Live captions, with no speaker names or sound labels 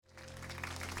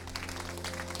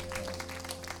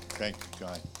Thank you,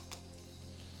 Guy.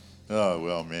 Oh,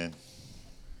 well, man.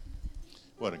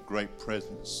 What a great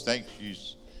presence. Thank you,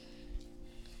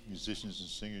 musicians and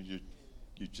singers.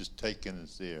 You've just taken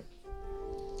us there.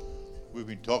 We've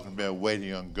been talking about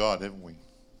waiting on God, haven't we?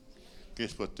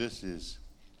 Guess what this is?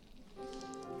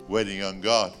 Waiting on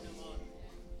God.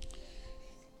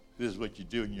 This is what you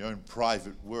do in your own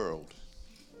private world.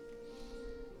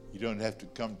 You don't have to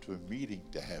come to a meeting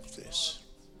to have this.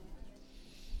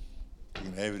 You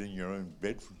can have it in your own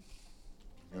bedroom,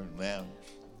 your own lounge.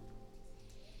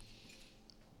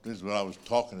 This is what I was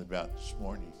talking about this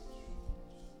morning.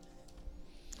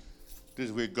 This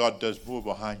is where God does more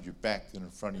behind your back than in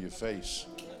front of your face.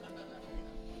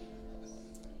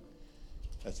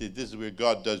 I said, this is where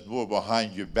God does more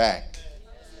behind your back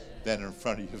than in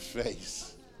front of your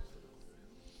face.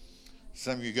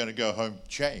 Some of you are going to go home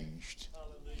changed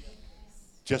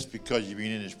just because you've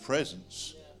been in his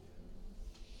presence.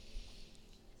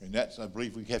 And that's, I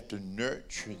believe, we have to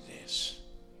nurture this.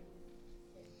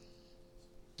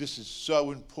 This is so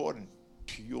important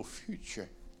to your future.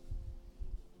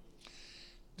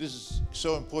 This is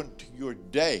so important to your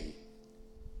day.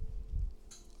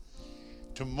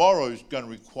 Tomorrow is going to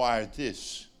require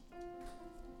this.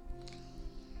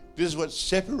 This is what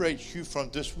separates you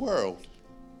from this world.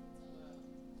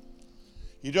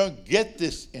 You don't get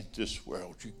this in this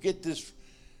world. You get this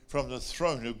from the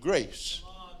throne of grace.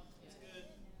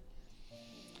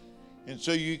 And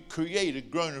so you create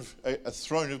a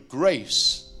throne of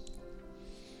grace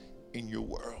in your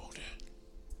world.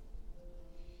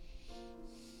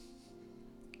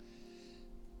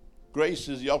 Grace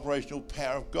is the operational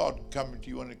power of God coming to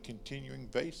you on a continuing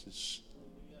basis.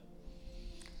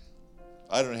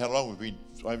 I don't know how long we've been,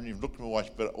 I haven't even looked at my watch,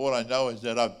 but all I know is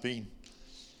that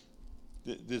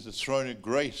there's a throne of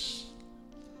grace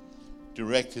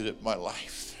directed at my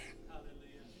life.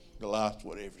 The last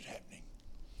whatever's happening.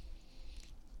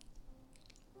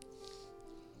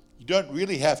 You don't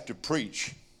really have to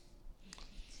preach,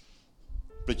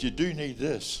 but you do need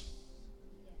this.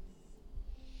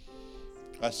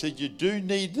 I said, you do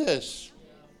need this.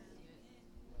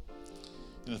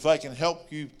 And if I can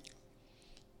help you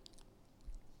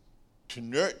to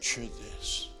nurture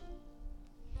this,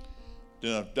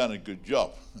 then I've done a good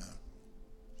job.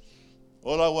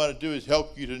 All I want to do is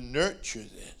help you to nurture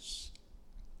this.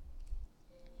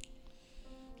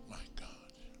 My God.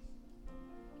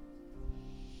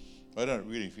 I don't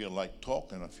really feel like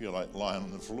talking. I feel like lying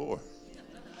on the floor.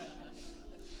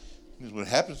 This is what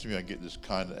happens to me. I get this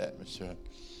kind of atmosphere.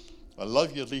 I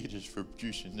love your leaders for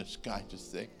producing this kind of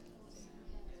thing.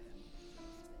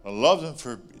 I love them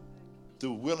for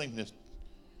the willingness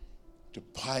to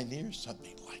pioneer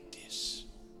something like this.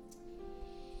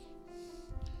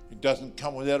 It doesn't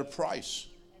come without a price.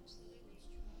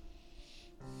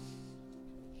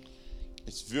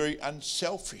 It's very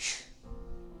unselfish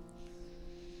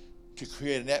to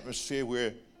create an atmosphere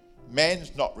where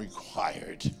man's not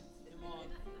required.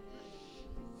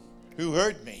 Who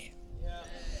heard me?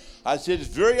 I said it's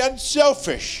very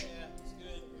unselfish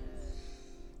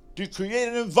to create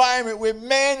an environment where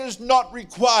man is not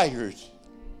required.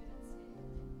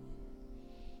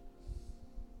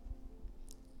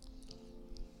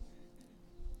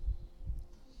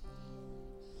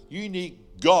 You need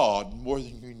God more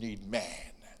than you need man.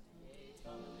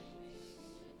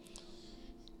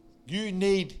 You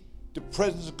need the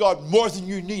presence of God more than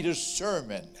you need a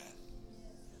sermon.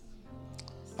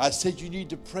 I said you need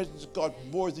the presence of God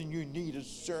more than you need a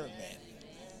sermon.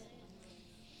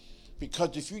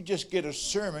 Because if you just get a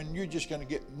sermon, you're just going to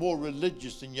get more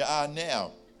religious than you are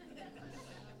now.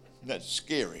 And that's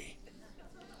scary.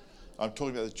 I'm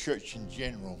talking about the church in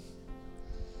general.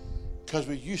 Because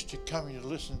we're used to coming to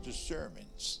listen to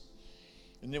sermons.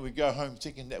 And then we go home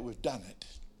thinking that we've done it.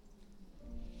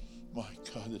 My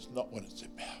God, that's not what it's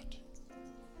about.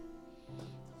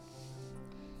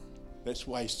 That's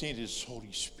why he sent his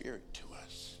Holy Spirit to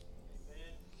us.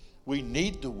 We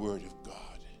need the Word of God.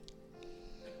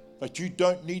 But you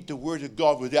don't need the Word of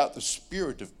God without the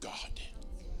Spirit of God.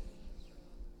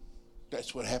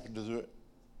 That's what happened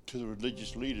to the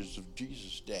religious leaders of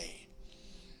Jesus' day.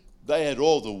 They had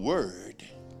all the Word,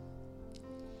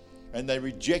 and they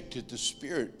rejected the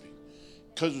Spirit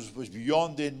because it was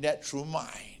beyond their natural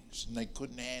minds, and they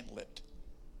couldn't handle it.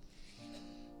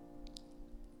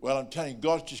 Well, I'm telling you,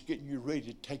 God's just getting you ready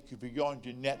to take you beyond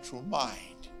your natural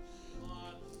mind.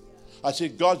 I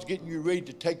said, God's getting you ready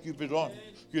to take you beyond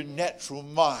your natural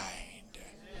mind.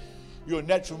 Your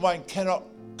natural mind cannot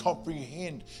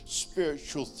comprehend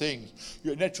spiritual things.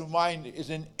 Your natural mind is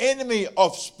an enemy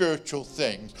of spiritual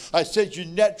things. I said your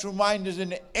natural mind is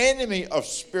an enemy of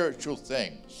spiritual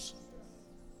things.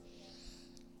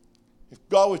 If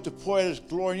God was to pour out His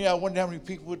glory now, I wonder how many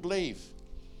people would leave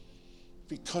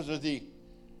because of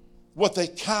what they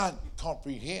can't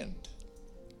comprehend.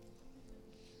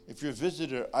 If you're a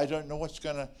visitor, I don't know what's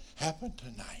going to happen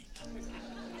tonight.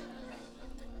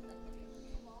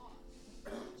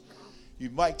 You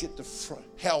might get the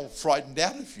hell frightened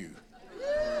out of you.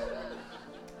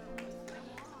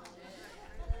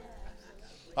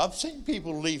 I've seen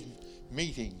people leave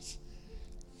meetings.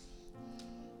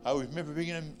 I remember being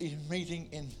in a meeting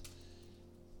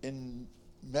in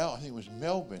I think it was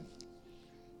Melbourne,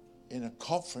 in a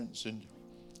conference, and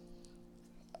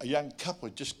a young couple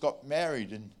had just got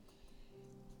married, and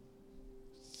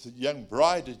the young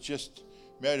bride had just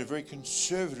married a very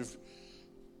conservative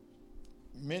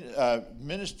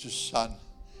minister's son.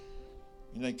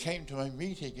 And they came to my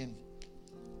meeting, and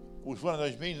it was one of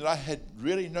those meetings that I had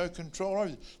really no control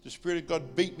over. The Spirit of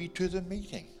God beat me to the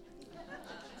meeting.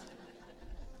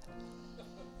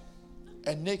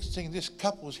 And next thing, this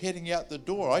couple was heading out the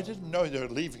door. I didn't know they were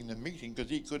leaving the meeting because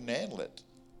he couldn't handle it.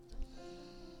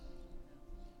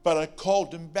 But I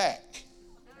called him back.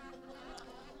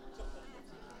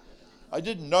 I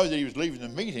didn't know that he was leaving the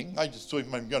meeting. I just thought he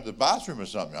might be going to the bathroom or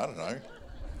something. I don't know.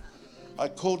 I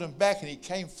called him back, and he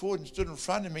came forward and stood in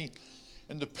front of me,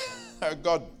 and the power of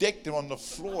God decked him on the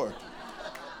floor.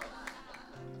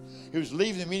 He was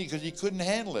leaving the meeting because he couldn't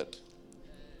handle it.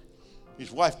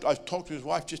 His wife, I talked to his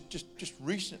wife just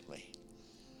recently.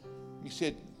 He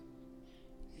said,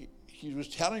 he was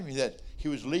telling me that he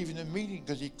was leaving the meeting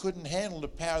because he couldn't handle the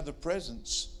power of the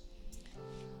presence.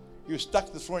 He was stuck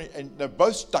to the floor, and they're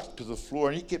both stuck to the floor,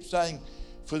 and he kept saying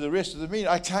for the rest of the meeting,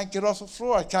 I can't get off the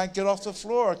floor, I can't get off the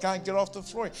floor, I can't get off the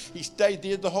floor. He stayed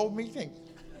there the whole meeting.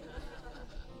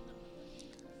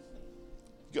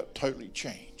 He got totally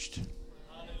changed.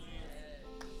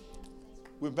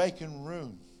 We're making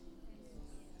room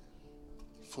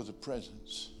for the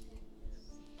presence.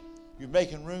 You're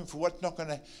making room for what's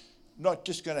not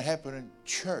just going to happen in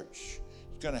church.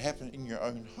 It's going to happen in your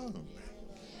own home,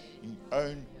 in your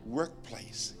own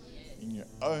workplace, in your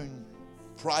own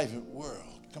private world.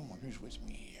 Come on, who's with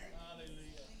me here?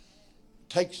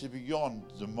 Takes it beyond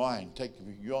the mind. Takes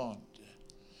it beyond.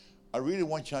 I really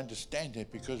want you to understand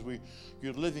that, because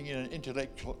you're living in an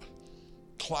intellectual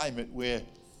climate where,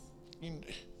 as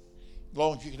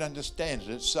long as you can understand it,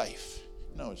 it's safe.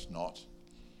 No, it's not.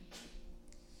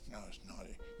 No, it's not.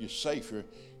 You're safer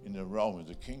in the realm of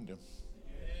the kingdom.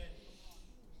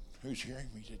 Who's hearing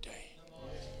me today?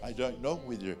 I don't know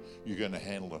whether you're going to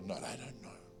handle it or not. I don't know.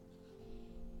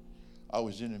 I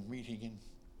was in a meeting, and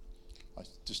I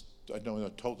don't know whether I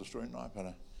told the story or not,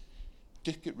 but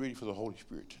just get ready for the Holy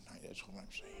Spirit tonight. That's what I'm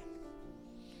saying.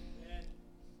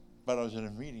 But I was in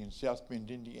a meeting in South Bend,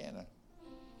 Indiana,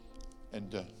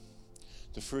 and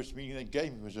the first meeting they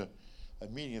gave me was a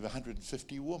meeting of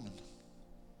 150 women.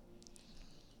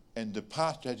 And the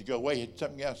pastor had to go away, he had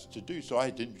something else to do, so I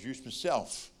had to introduce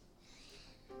myself.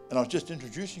 And I was just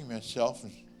introducing myself,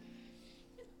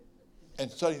 and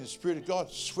suddenly the Spirit of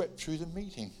God swept through the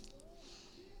meeting.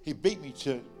 He beat me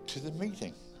to the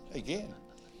meeting again.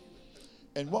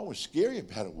 And what was scary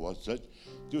about it was that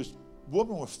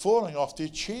women were falling off their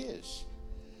chairs.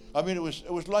 I mean, it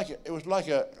was like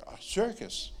a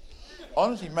circus.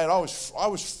 Honestly, mate, I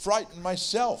was frightened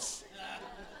myself.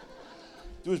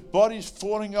 There was bodies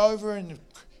falling over, and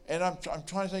I'm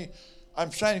trying to say,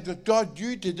 I'm saying, God,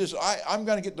 you did this. I'm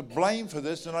going to get the blame for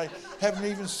this, and I haven't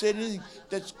even said anything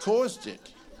that's caused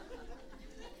it.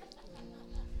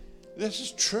 This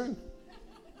is true.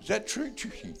 Is that true,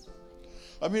 Judy?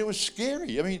 I mean, it was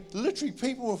scary. I mean, literally,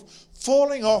 people were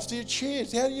falling off their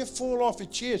chairs. How do you fall off a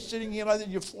chair sitting here like that?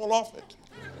 You fall off it.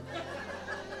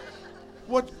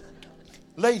 What?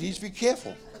 Ladies, be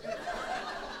careful.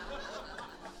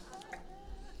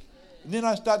 And then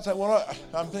I started saying,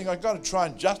 I'm thinking, I've got to try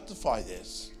and justify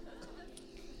this.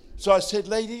 So I said,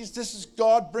 ladies, this is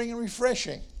God bringing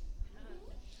refreshing.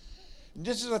 And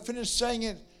just as I finished saying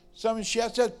it, someone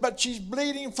shouts out, but she's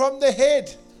bleeding from the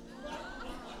head.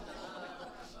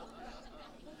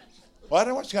 Well, I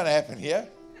don't know what's going to happen here.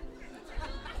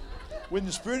 When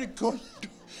the Spirit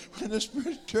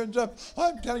turns up,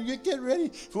 I'm telling you, get ready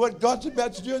for what God's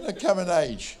about to do in the coming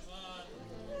age.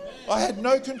 I had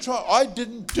no control. I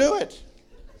didn't do it.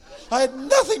 I had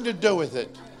nothing to do with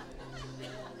it.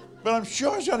 But I'm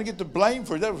sure I was going to get the blame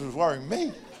for it. That was worrying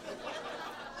me.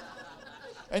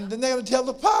 And then they're going to tell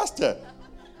the pastor.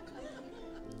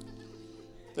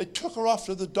 They took her off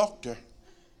to the doctor.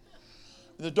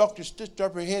 And the doctor stitched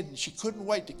up her head, and she couldn't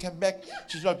wait to come back.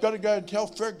 She said, I've got to go and tell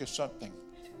Fergus something.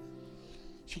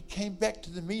 She came back to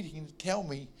the meeting and tell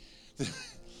me that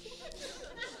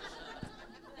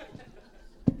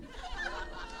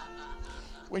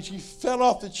When she fell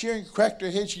off the chair and cracked her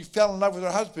head, she fell in love with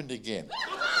her husband again.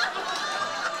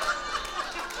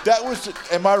 That was it.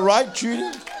 Am I right,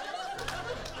 Judy?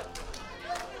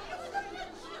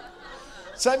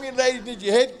 Some of you ladies need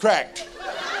your head cracked.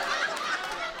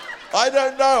 I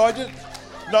don't know.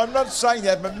 No, I'm not saying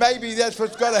that, but maybe that's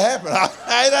what's got to happen.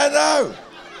 I don't know.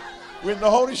 When the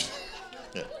Holy Spirit...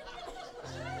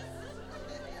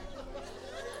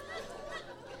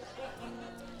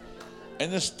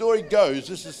 And the story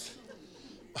goes,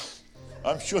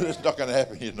 I'm sure that's not going to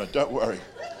happen here, no, don't worry.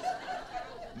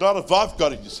 Not if I've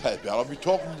got it to say about it. I'll be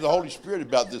talking to the Holy Spirit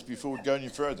about this before we go any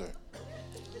further.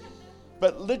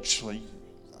 But literally,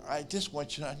 I just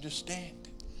want you to understand.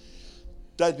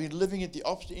 They'd been living at the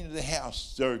opposite end of the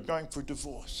house. They were going for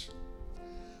divorce.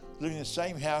 Living in the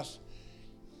same house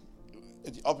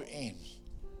at the opposite ends.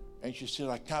 And she said,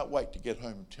 I can't wait to get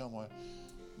home and tell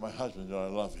my husband that I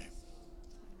love him.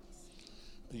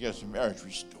 He gets a marriage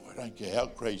restored. I don't care how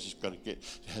crazy it's got to get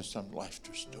to have some life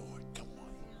restored. Come on.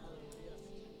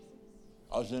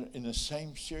 I was in the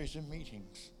same series of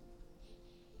meetings.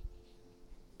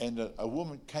 And a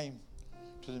woman came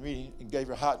to the meeting and gave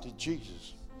her heart to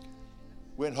Jesus.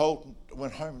 Went home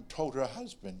and told her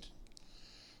husband.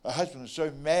 Her husband was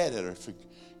so mad at her for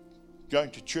going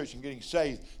to church and getting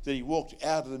saved that he walked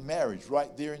out of the marriage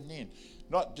right there and then.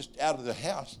 Not just out of the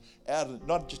house,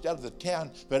 not just out of the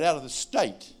town, but out of the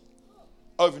state.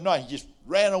 Overnight, he just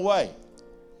ran away.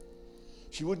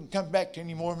 She wouldn't come back to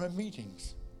any more of my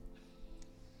meetings.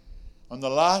 On the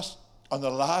last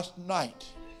night,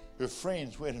 her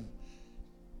friends went and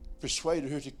persuaded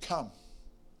her to come.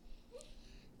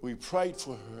 We prayed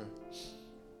for her.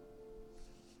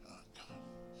 Oh, God.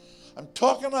 I'm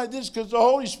talking like this because the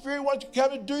Holy Spirit wants to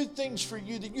come and do things for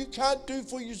you that you can't do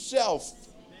for yourself.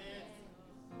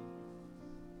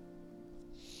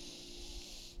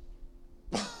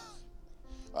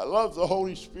 I love the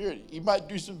Holy Spirit. He might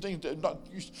do some things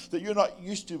that you're not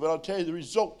used to, but I'll tell you the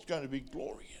result's going to be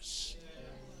glorious.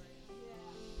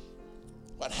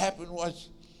 What happened was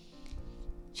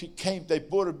she came, they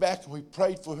brought her back and we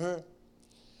prayed for her.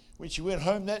 When she went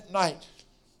home that night,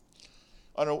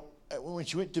 when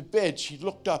she went to bed, she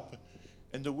looked up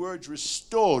and the words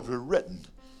restored were written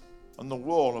on the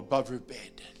wall above her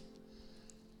bed.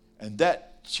 And that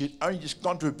she had only just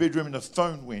gone to her bedroom and the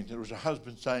phone went. And it was her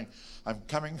husband saying, I'm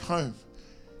coming home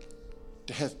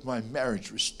to have my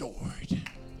marriage restored.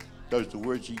 Those are the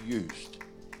words he used.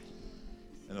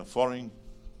 And the following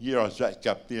year I was back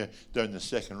up there in the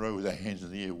second row with our hands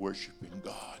in the air worshiping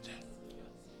God.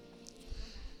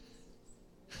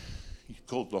 He's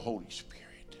called the Holy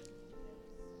Spirit.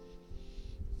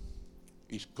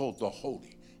 He's called the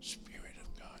Holy Spirit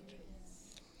of God.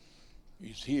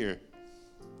 He's here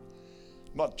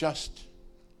not just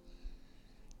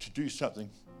to do something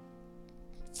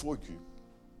for you,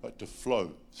 but to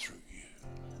flow through you.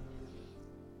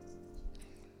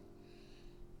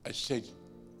 I said,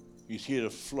 he's here to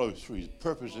flow through. The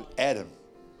purpose of Adam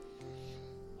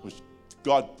was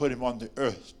God put him on the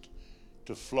earth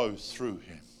to flow through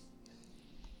him.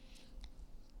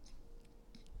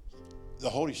 The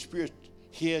Holy Spirit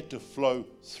here to flow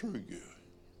through you.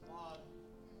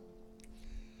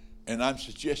 And I'm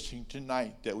suggesting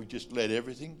tonight that we just let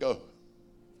everything go.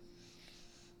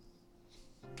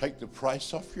 Take the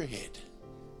price off your head.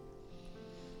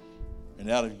 And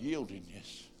out of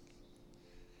yieldingness,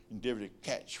 endeavor to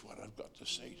catch what I've got to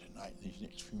say tonight in these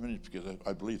next few minutes, because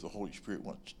I believe the Holy Spirit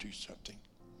wants to do something.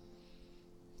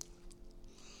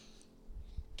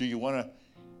 Do you want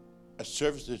a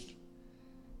service that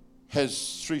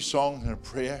has 3 songs and a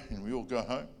prayer and we all go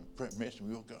home? A prayer mess and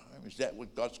we all go home? Is that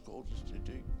what God's called us to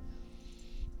do?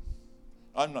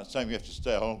 I'm not saying we have to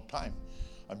stay a long time.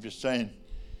 I'm just saying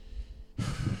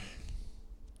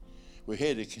we're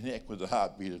here to connect with the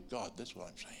heartbeat of God. That's what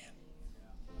I'm saying.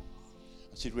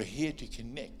 I said we're here to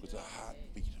connect with the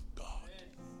heartbeat of God.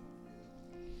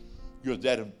 You're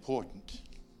that important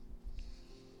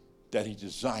that He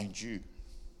designed you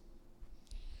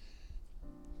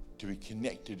to be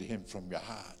connected to Him from your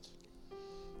heart.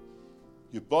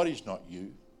 Your body's not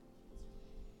you.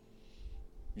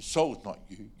 Your soul's not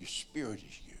you. Your spirit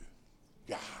is you.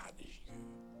 Your heart is you.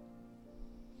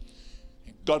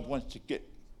 And God wants to get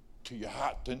to your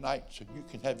heart tonight so you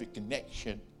can have a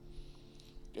connection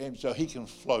to Him, so He can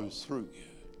flow through you.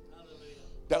 Hallelujah.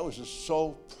 That was the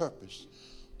sole purpose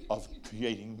of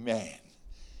creating man.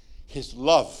 His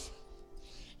love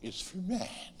is for man.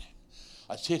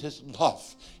 I said His love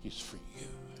is for you.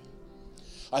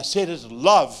 I said His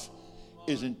love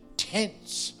is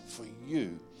intense for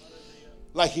you.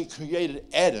 Like he created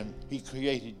Adam, he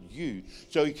created you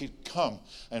so he could come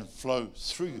and flow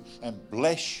through you and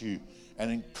bless you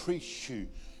and increase you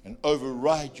and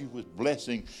override you with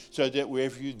blessing so that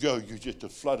wherever you go, you're just a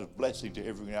flood of blessing to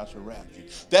everyone else around you.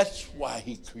 That's why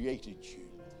he created you.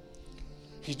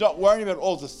 He's not worrying about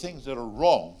all the things that are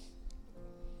wrong.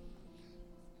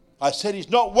 I said he's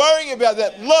not worrying about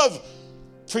that. Love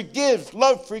forgives,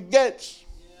 love forgets,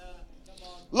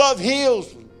 love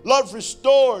heals, love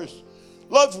restores,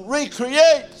 love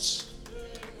recreates.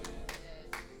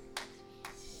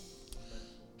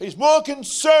 He's more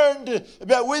concerned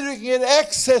about whether he can get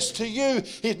access to you.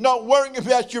 He's not worrying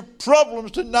about your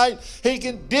problems tonight. He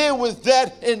can deal with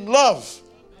that in love.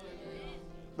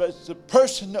 But it's the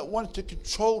person that wants to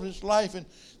control his life and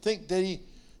think that he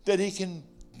can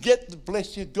get the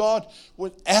blessing of God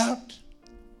without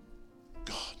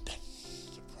God. That's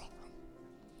the problem.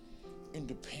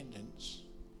 Independence.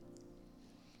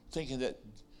 Thinking that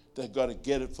they've got to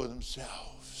get it for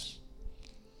themselves.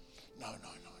 No.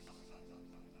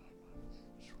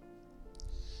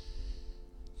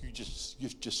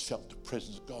 You've just felt the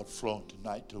presence of God flowing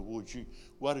tonight towards you.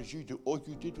 What did you do? All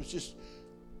you did was just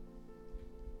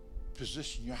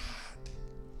position your heart.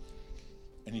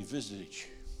 And he visited you.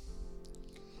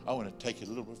 I want to take it a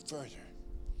little bit further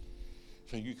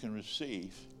so you can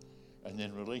receive and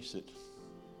then release it.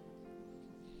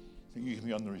 So you can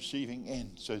be on the receiving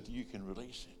end so that you can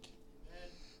release it.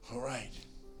 All right.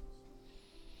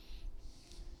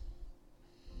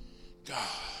 God.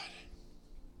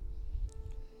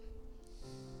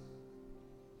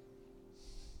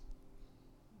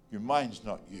 Your mind's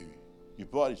not you. Your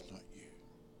body's not you.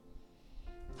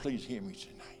 Please hear me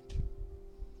tonight.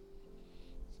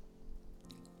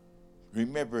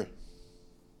 Remember,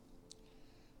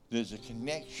 there's a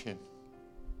connection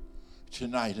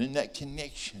tonight. In that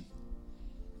connection,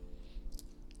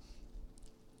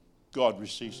 God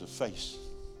receives a face.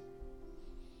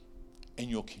 In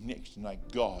your connection tonight,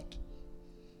 God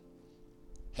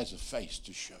has a face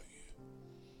to show you.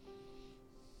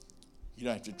 You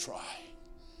don't have to try.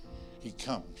 He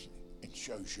comes and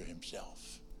shows you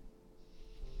himself.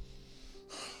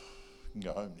 You can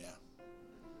go home now.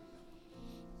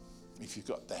 If you've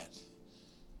got that,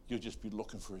 you'll just be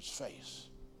looking for his face.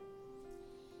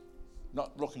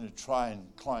 Not looking to try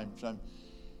and climb some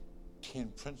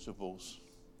 10 principles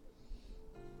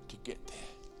to get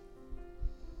there.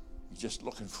 You're just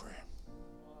looking for him.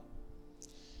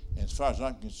 And as far as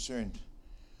I'm concerned,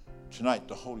 tonight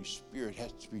the Holy Spirit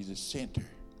has to be the center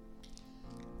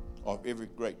of every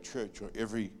great church or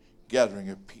every gathering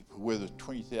of people, whether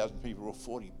 20,000 people or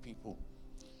 40 people.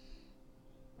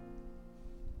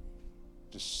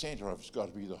 The center of it's got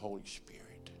to be the Holy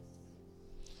Spirit.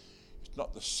 It's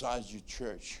not the size of your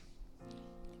church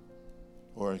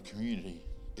or a community.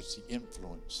 It's the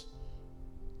influence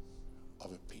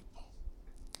of a people.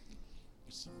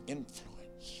 It's the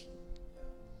influence.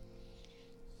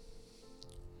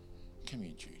 Come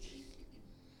here, Judy.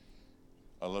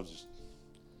 I love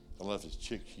this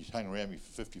chick. She's hung around me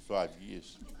for 55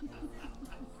 years.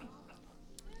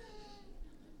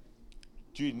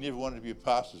 Judy never wanted to be a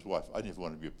pastor's wife. I never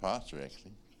wanted to be a pastor,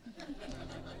 actually.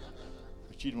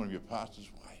 But she didn't want to be a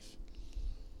pastor's wife.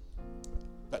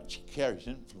 But she carries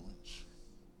influence.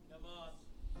 Come on.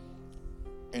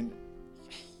 And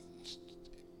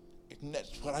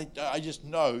that's what I just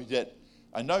know that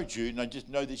I know Judy, and I just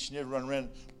know that she never run around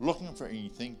looking for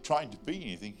anything, trying to be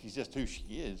anything. She's just who she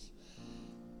is.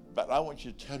 But I want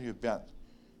you to tell you about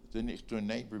the next door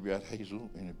neighbor, about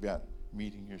Hazel, and about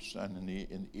meeting your son in the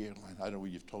airline. I don't know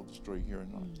whether you've told the story here or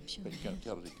not, sure. but you're going to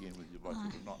tell it again whether you like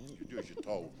it or not. You do as you're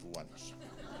told for once.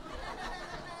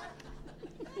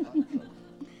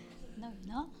 No,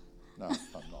 you're not. No, I'm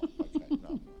not. Okay,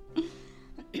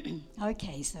 no.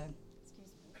 Okay, so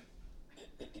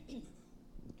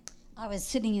I was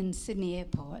sitting in Sydney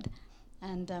Airport,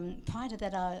 and prior to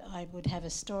that I would have a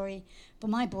story for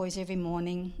my boys every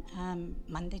morning,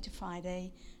 Monday to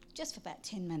Friday, just for about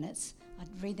 10 minutes.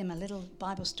 I'd read them a little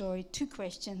Bible story, 2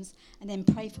 questions, and then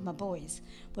pray for my boys.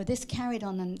 Well, this carried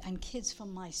on, and kids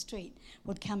from my street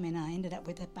would come in. I ended up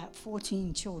with about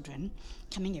 14 children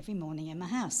coming every morning in my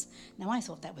house. Now, I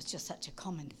thought that was just such a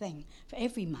common thing for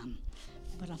every mum.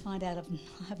 But I find out I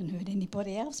haven't heard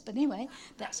anybody else. But anyway,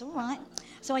 that's all right.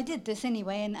 So I did this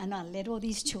anyway, and I led all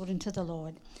these children to the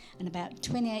Lord. And about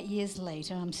 28 years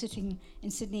later, I'm sitting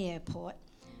in Sydney Airport.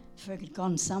 Fergus had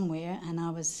gone somewhere, and I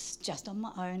was just on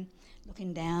my own,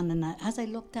 looking down. And as I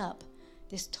looked up,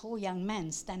 this tall young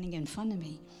man standing in front of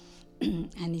me.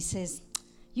 And he says,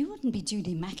 "You wouldn't be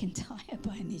Judy McIntyre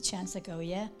by any chance?" I go,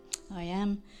 "Yeah, I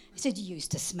am." He said, "You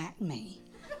used to smack me."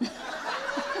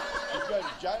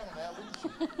 jail now,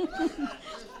 wouldn't she?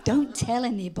 Don't tell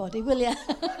anybody, will you?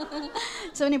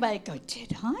 So anyway, I go,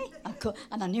 did I?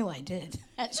 And I knew I did,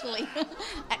 actually,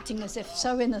 acting as if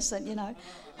so innocent, you know.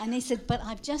 And he said, but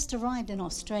I've just arrived in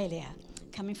Australia,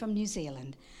 coming from New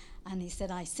Zealand. And he said,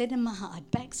 I said in my heart,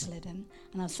 I'd backslidden,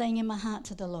 and I was saying in my heart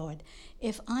to the Lord,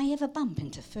 if I ever bump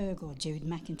into Ferg or Jude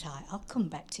McIntyre, I'll come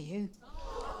back to you.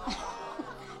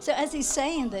 So as he's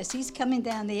saying this, he's coming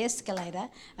down the escalator,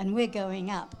 and we're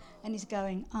going up. And he's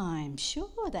going, I'm sure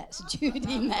that's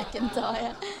Judy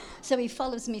McIntyre. So he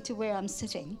follows me to where I'm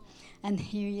sitting, and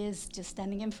here he is just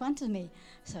standing in front of me.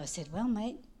 So I said, well,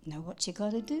 mate, know what you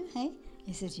got to do, hey?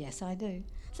 He said, yes, I do.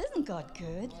 So isn't God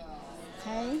good?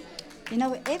 Hey? You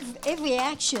know, every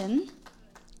action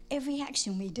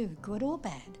we do, good or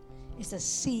bad, is a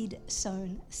seed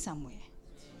sown somewhere.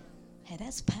 Hey,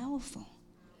 that's powerful.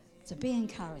 So be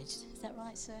encouraged. Is that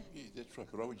right, sir? Yeah, that's right.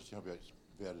 But I want you to tell me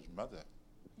about his mother.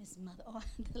 His mother. Oh,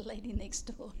 the lady next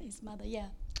door. His mother, yeah.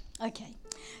 Okay.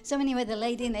 So anyway, the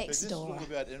lady next door. This is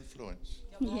all about influence.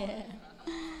 Yeah.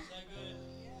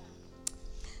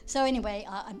 So anyway,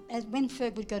 when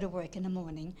Ferg would go to work in the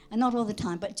morning, and not all the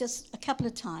time, but just a couple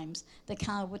of times, the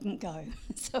car wouldn't go.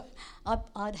 So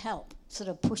I'd help sort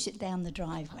of push it down the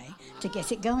driveway to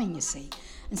get it going, you see.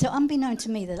 And so unbeknown to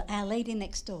me, that our lady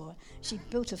next door, she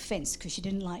built a fence because she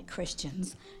didn't like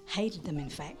Christians, hated them in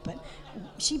fact, but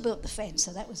she built the fence,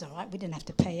 so that was all right. We didn't have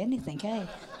to pay anything, eh?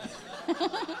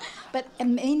 But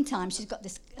in the meantime, she's got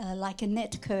this like a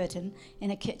net curtain in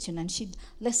her kitchen, and she'd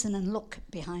listen and look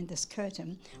behind this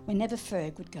curtain whenever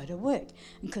Ferg would go to work.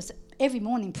 Because every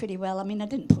morning pretty well, I mean, I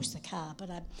didn't push the car, but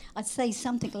I'd say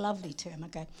something lovely to him.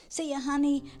 I'd go, see ya,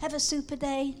 honey, have a super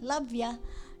day, love ya.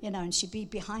 You know, and she'd be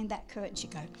behind that curtain,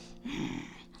 she'd go,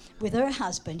 with her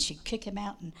husband, she'd kick him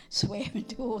out and swear and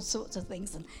do all sorts of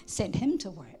things and send him to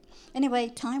work. Anyway,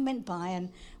 time went by, and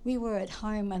we were at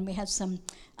home, and we had some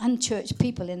unchurched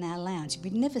people in our lounge.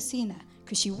 We'd never seen her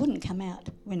because she wouldn't come out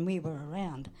when we were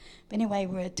around. But anyway,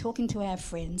 we were talking to our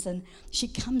friends, and she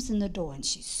comes in the door, and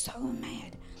she's so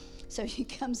mad. So she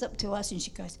comes up to us, and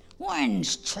she goes,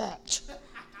 when's church?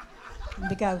 And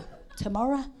we go,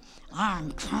 tomorrow?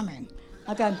 I'm coming.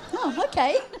 I go, oh,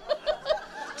 okay.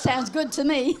 Sounds good to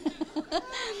me.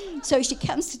 So she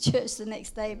comes to church the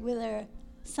next day with her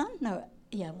son,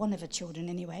 one of her children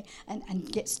anyway,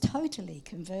 and gets totally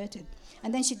converted.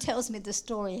 And then she tells me the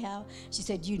story how she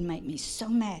said, you'd make me so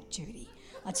mad, Judy.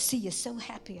 I'd see you so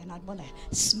happy and I'd want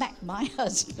to smack my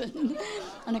husband.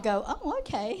 And I go, oh,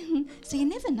 okay. So you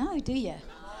never know, do you?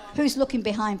 Who's looking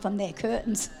behind from their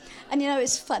curtains? And you know,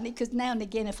 it's funny because now and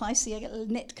again, if I see a little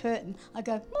net curtain, I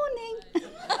go, morning.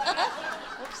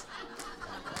 Oops.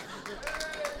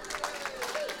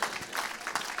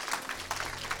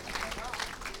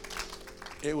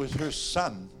 It was her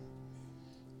son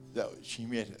that she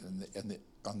met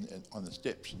on the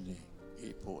steps in the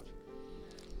airport.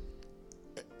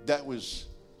 That was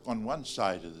on one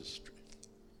side of the street.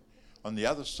 On the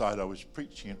other side, I was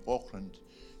preaching in Auckland,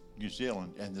 New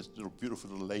Zealand, and this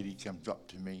beautiful little lady comes up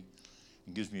to me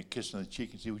and gives me a kiss on the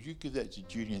cheek and says, would you give that to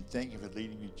Judy and thank you for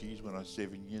leading me to Jesus when I was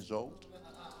 7 years old?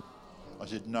 I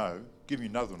said, no, give me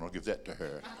another one, I'll give that to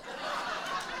her.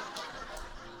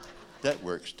 That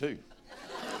works too.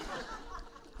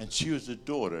 And she was the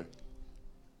daughter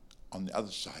on the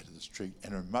other side of the street,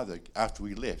 and her mother, after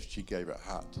we left, she gave her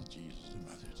heart to Jesus, the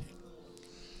mother did.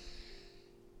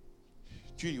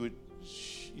 Judy would,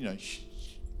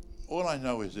 all I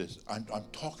know is this, I'm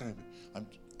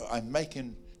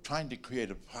trying to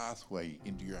create a pathway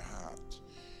into your heart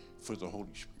for the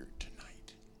Holy Spirit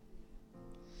tonight.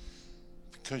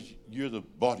 Because you're the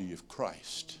body of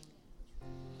Christ.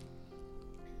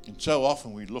 And so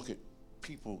often we look at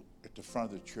people at the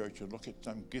front of the church or look at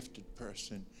some gifted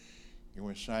person and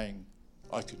we're saying,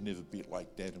 I could never be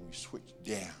like that, and we switch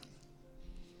down.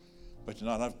 But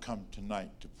tonight I've come tonight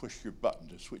to push your button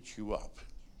to switch you up.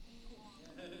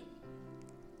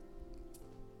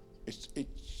 It's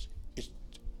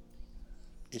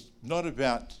not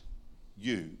about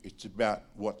you, it's about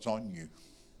what's on you,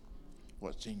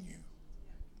 what's in you.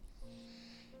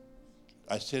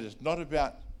 I said it's not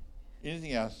about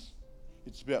anything else,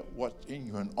 it's about what's in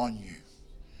you and on you.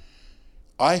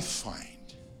 I find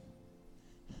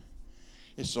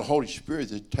it's the Holy Spirit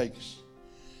that takes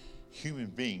human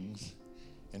beings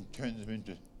and turns them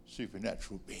into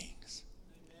supernatural beings.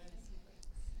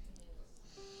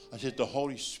 I said the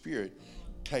Holy Spirit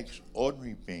takes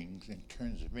ordinary beings and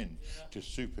turns them into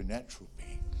supernatural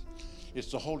beings.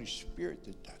 It's the Holy Spirit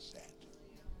that does that.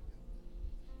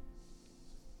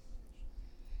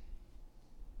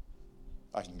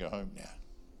 I can go home now.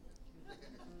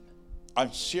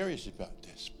 I'm serious about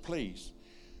this. Please,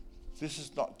 This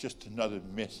is not just another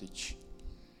message.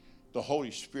 The Holy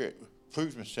Spirit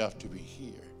proves himself to be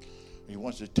here. He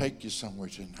wants to take you somewhere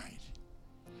tonight.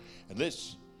 And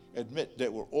let's admit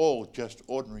that we're all just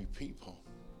ordinary people.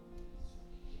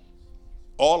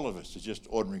 All of us are just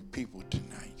ordinary people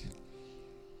tonight.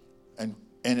 And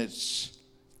it's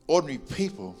ordinary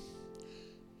people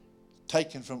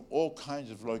taken from all kinds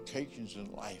of locations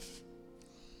in life.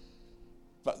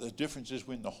 But the difference is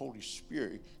when the Holy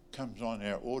Spirit comes on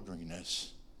our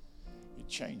ordinariness, it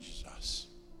changes us.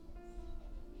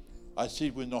 I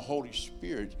said when the Holy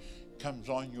Spirit comes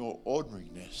on your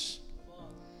ordinariness,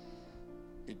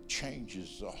 it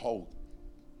changes the whole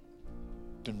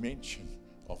dimension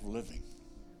of living.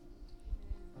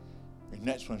 And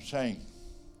that's what I'm saying.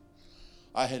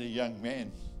 I had a young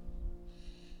man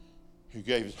who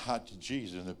gave his heart to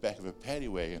Jesus in the back of a paddy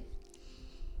wagon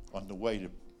on the way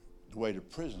to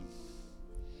prison.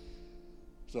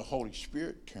 The Holy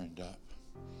Spirit turned up.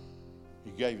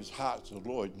 He gave his heart to the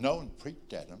Lord. No one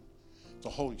preached at him. The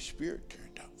Holy Spirit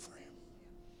turned up for him.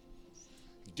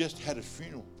 He just had a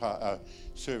funeral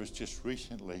service just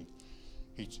recently.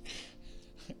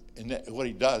 What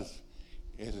he does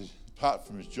is, apart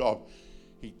from his job,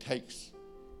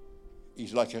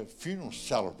 he's like a funeral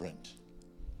celebrant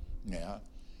now.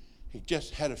 He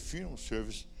just had a funeral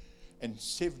service, and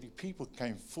 70 people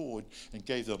came forward and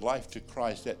gave their life to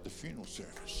Christ at the funeral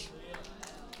service.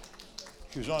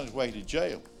 He was on his way to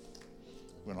jail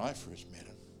when I first met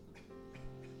him.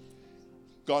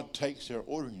 God takes our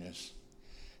ordinariness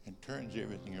and turns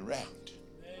everything around.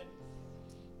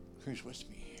 Who's with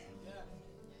me here?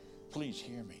 Please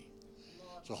hear me.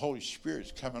 The Holy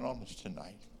Spirit's coming on us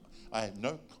tonight. I have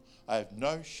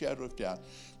no shadow of doubt.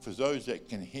 For those that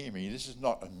can hear me, this is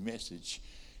not a message.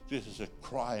 This is a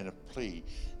cry and a plea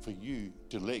for you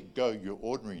to let go your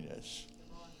ordinariness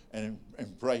and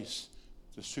embrace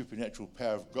the supernatural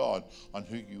power of God on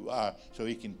who you are, so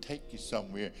he can take you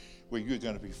somewhere where you're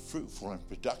going to be fruitful and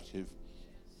productive.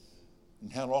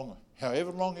 And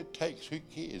however long it takes, who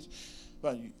cares?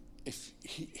 But if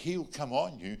he'll come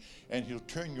on you and he'll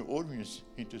turn your ordinariness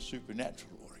into supernatural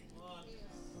glory.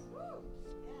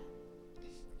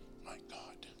 My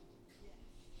God.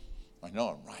 I know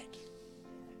I'm right.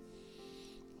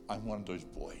 I'm one of those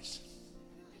boys.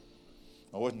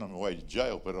 I wasn't on my way to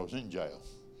jail, but I was in jail.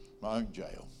 My own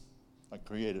jail. I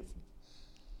created.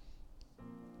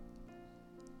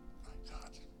 My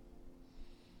God.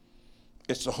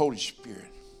 It's the Holy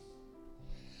Spirit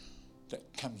that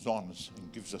comes on us and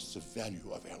gives us the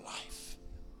value of our life.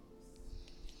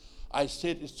 I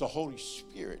said it's the Holy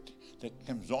Spirit that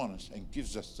comes on us and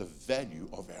gives us the value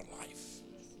of our life.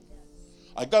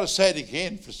 I got to say it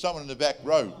again for someone in the back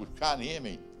row who can't hear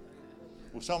me.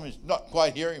 Or someone who's not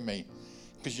quite hearing me.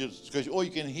 Because all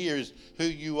you can hear is who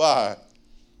you are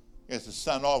as the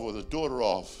son of or the daughter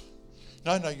of.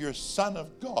 No, you're a son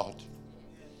of God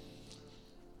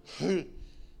who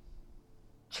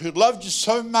loved you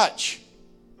so much.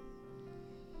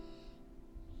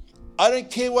 I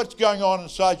don't care what's going on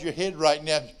inside your head right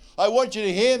now. I want you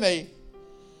to hear me.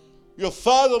 Your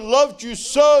Father loved you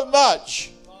so much.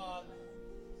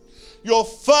 Your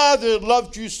Father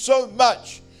loved you so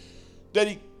much that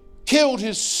he killed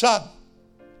his son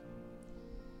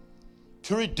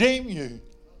to redeem you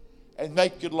and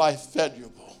make your life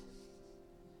valuable.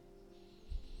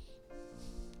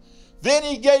 Then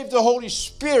he gave the Holy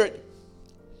Spirit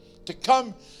to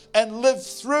come and live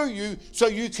through you so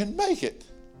you can make it.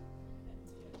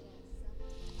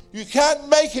 You can't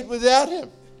make it without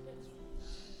him,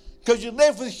 because you're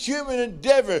left with human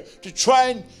endeavor to try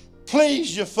and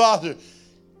please your Father,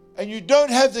 and you don't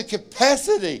have the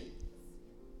capacity.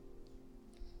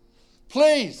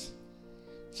 Please.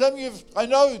 Some of you, I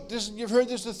know this, you've heard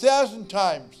this 1,000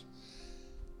 times.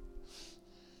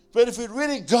 But if we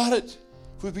really got it,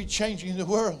 we'd be changing the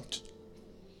world.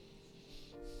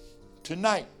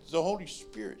 Tonight, the Holy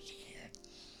Spirit's here.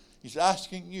 He's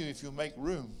asking you if you'll make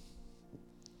room.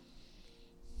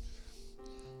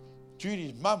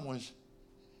 Judy's mum was,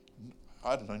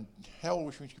 I don't know, how old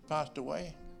was she when she passed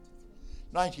away?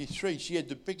 93. She had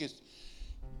the biggest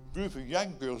group of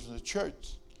young girls in the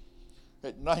church.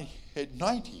 At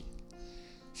 90,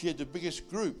 she had the biggest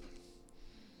group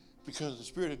because of the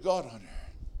Spirit of God on her.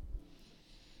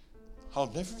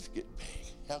 I'll never forget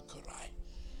Peg. How could I?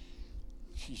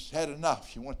 She's had enough.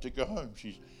 She wants to go home.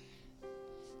 She's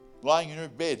lying in her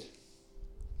bed,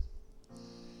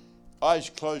 eyes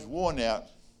closed, worn out.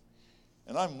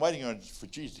 And I'm waiting for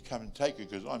Jesus to come and take her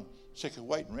because I'm sick of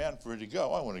waiting around for her to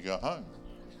go. I want to go home.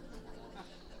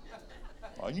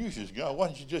 I knew she was going. Why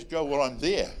don't you just go while I'm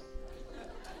there?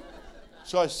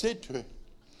 So I said to her,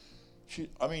 She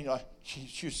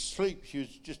was asleep. She was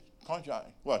just conscious.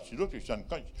 Well, she looked like she was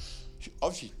unconscious. She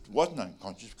obviously wasn't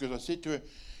unconscious because I said to her,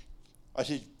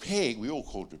 Peg, we all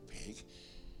called her Peg,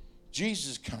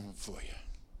 Jesus is coming for you.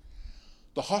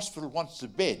 The hospital wants the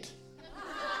bed.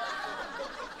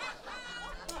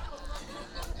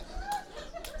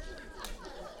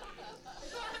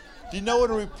 Do you know what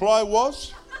her reply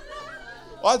was?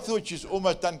 I thought she was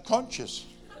almost unconscious.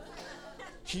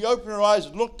 She opened her eyes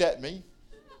and looked at me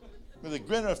with a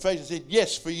grin on her face and said,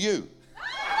 yes, for you.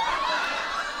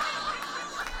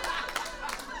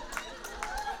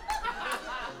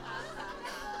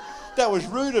 That was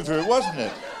rude of her, wasn't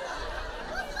it?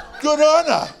 Good on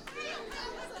her.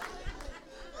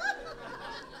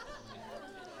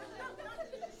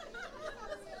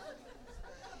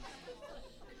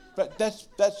 But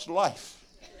that's life.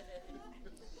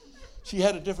 She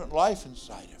had a different life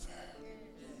inside of her.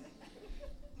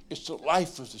 It's the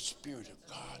life of the Spirit of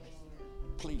God.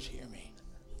 Please hear me.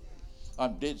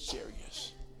 I'm dead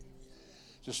serious.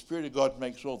 The Spirit of God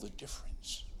makes all the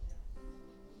difference.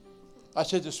 I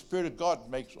said the Spirit of God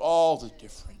makes all the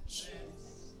difference.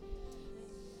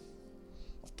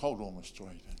 I've told all my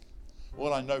stories.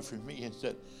 All I know from me is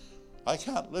that I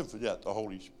can't live without the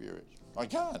Holy Spirit. I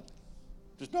can't.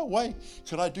 There's no way.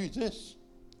 Could I do this?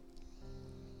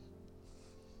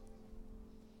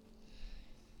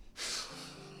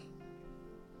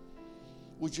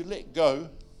 Would you let go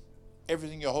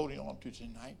everything you're holding on to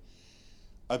tonight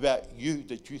about you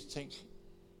that you think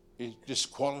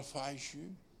disqualifies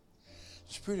you?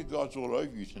 The Spirit of God's all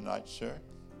over you tonight, sir.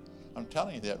 I'm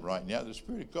telling you that right now. The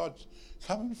Spirit of God's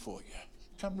coming for you.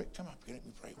 Come up here. Let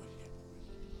me pray with you.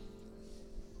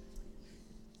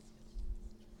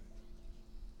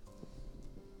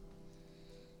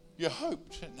 Your hope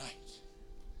tonight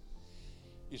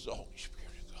is the Holy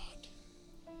Spirit of God.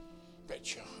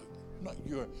 That's your hope, not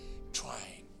your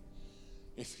trying.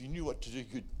 If you knew what to do,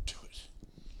 you'd do it.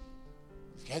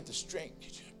 If you had the strength,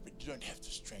 you'd do it, but you don't have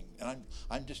the strength. And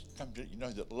I'm just come to let you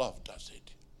know that love does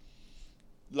it.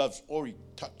 Love's already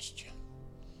touched you.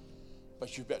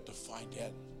 But you're about to find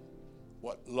out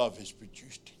what love has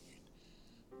produced in you.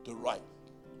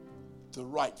 The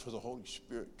right for the Holy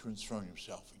Spirit to enthrone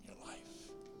himself in your life.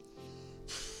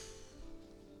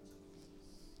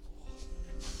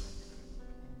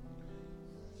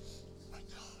 My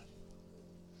God.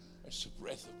 It's the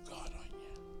breath of God on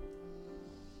you.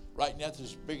 Right now, this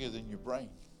is bigger than your brain.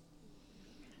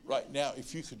 Right now,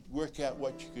 if you could work out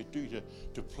what you could do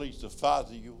to please the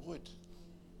Father, you would.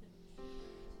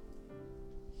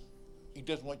 He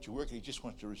doesn't want you working, he just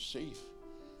wants to receive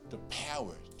the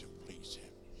power to please him.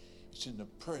 It's in the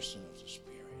person of the Spirit.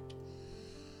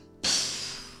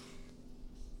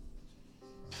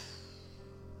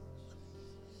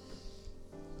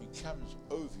 He comes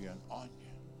over you and on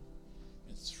you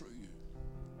and through you.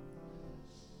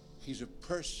 He's a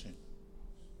person.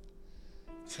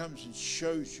 Comes and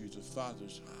shows you the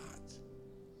Father's heart.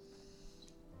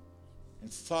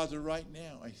 And Father, right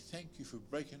now, I thank you for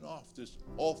breaking off this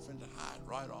orphaned heart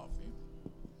right off him.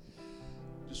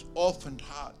 This orphaned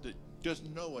heart that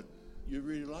doesn't know what you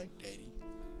really like, Daddy.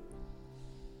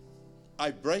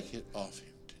 I break it off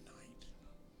him tonight.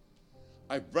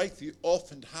 I break the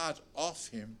orphaned heart off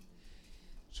him.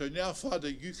 So now, Father,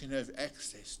 you can have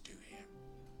access to him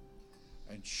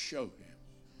and show him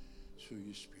through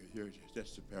your Spirit. There it is.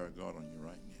 That's the power of God on you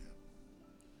right now.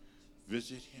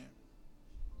 Visit him.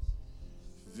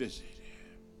 Visit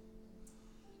him.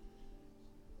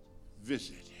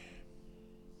 Visit him.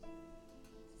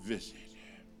 Visit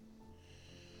him.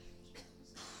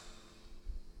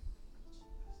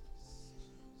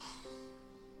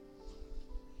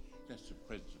 That's the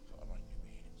presence of God on you,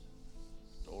 man.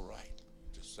 It's all right.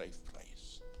 It's a safe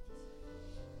place.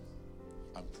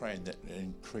 I'm praying that it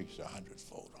increase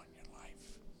 100-fold on you.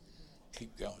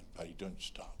 Keep going, buddy. Don't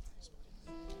stop.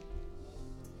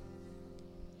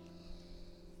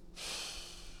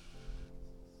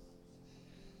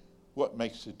 What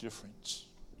makes the difference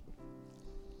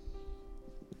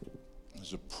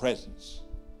is the presence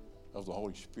of the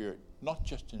Holy Spirit, not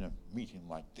just in a meeting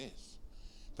like this,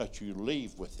 but you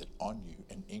leave with it on you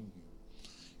and in you.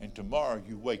 And tomorrow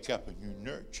you wake up and you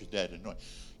nurture that anointing.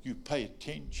 You pay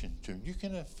attention to him. You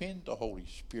can offend the Holy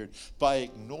Spirit by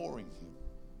ignoring him.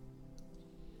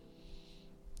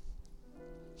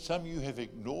 Some of you have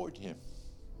ignored him.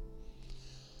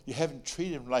 You haven't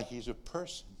treated him like he's a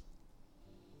person.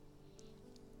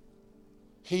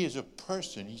 He is a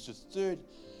person. He's the third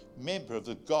member of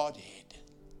the Godhead.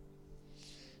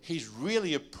 He's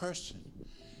really a person.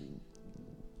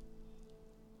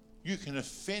 You can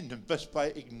offend him just by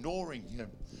ignoring him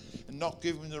and not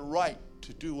giving him the right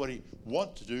to do what he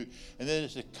wants to do, and then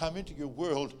it's to come into your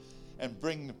world and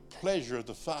bring the pleasure of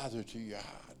the Father to your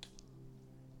heart.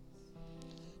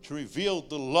 To reveal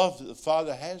the love that the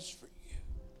Father has for you.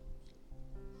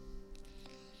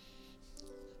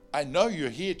 I know you're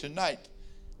here tonight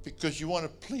because you want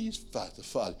to please the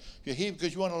Father. You're here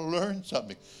because you want to learn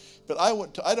something. But I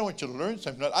don't want you to learn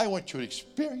something. I want you to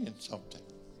experience something.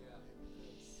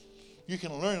 You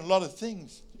can learn a lot of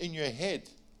things in your head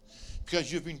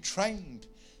because you've been trained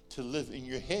to live in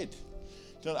your head.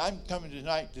 So I'm coming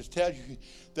tonight to tell you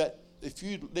that if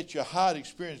you let your heart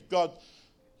experience God,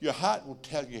 your heart will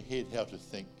tell your head how to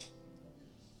think.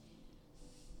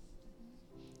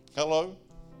 Hello?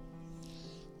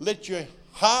 Let your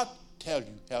heart tell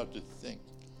you how to think.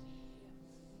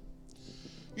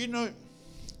 You know,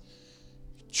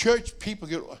 church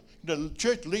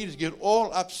leaders get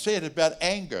all upset about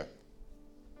anger.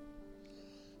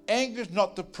 Anger is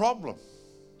not the problem.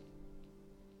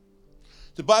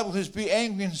 The Bible says, be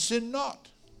angry and sin not.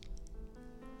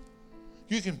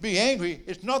 You can be angry.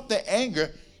 It's not the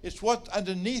anger. It's what's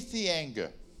underneath the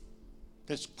anger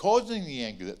that's causing the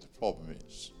anger that the problem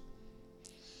is.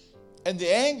 And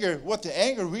the anger, what the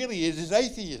anger really is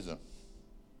atheism.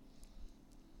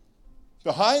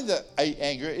 Behind the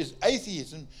anger is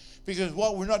atheism, because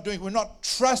what we're not doing, we're not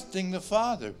trusting the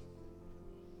Father.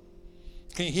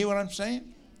 Can you hear what I'm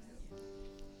saying?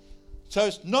 So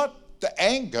it's not the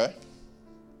anger.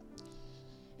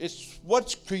 It's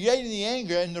what's creating the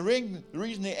anger, and the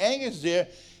reason the anger is there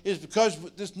is because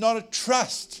there's not a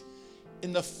trust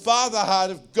in the Father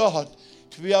heart of God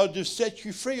to be able to set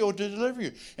you free or to deliver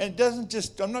you. And it doesn't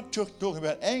just, I'm not talking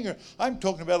about anger, I'm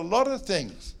talking about a lot of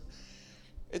things.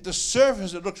 At the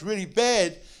surface it looks really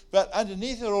bad, but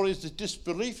underneath it all is the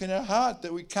disbelief in our heart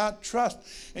that we can't trust.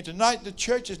 And tonight the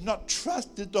church has not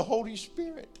trusted the Holy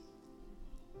Spirit.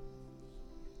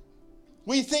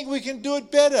 We think we can do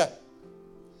it better.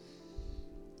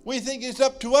 We think it's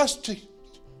up to us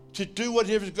to do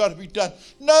whatever's got to be done.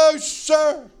 No,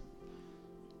 sir.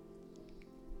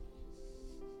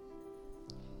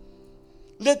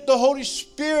 Let the Holy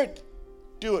Spirit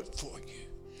do it for you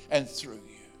and through you.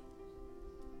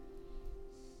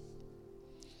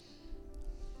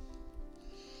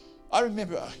 I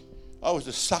remember I was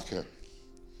a sucker,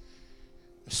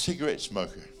 a cigarette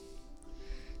smoker.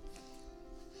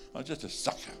 I was just a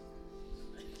sucker.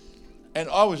 And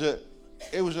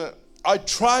I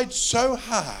tried so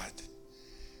hard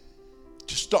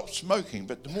to stop smoking,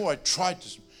 but the more I tried to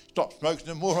stop smoking,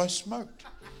 the more I smoked.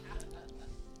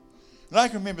 And I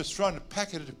can remember throwing a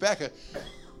packet of tobacco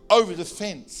over the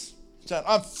fence, saying,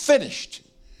 I'm finished.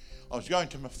 I was going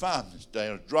to my farm this day,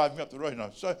 and I was driving up the road, and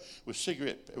it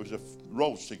was a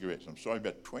rolled cigarettes, I'm sorry,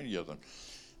 about 20 of them.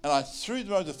 And I threw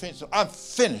them over the fence, and I'm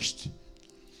finished.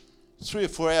 3 or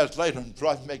 4 hours later, I'm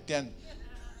driving back down,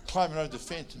 climbing over the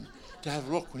fence, and to have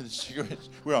a look with the cigarettes,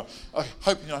 where I was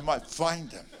hoping I might find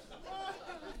them.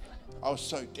 I was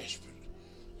so desperate.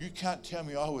 You can't tell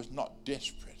me I was not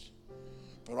desperate,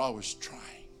 but I was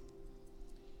trying.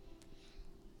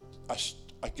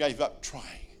 I gave up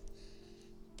trying,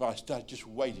 but I started just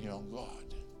waiting on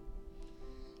God.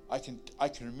 I can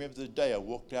remember the day I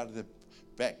walked out of the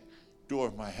back door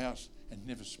of my house and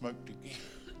never smoked again.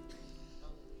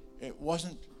 It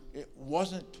wasn't the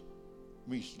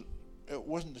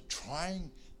trying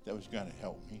that was going to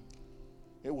help me.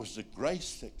 It was the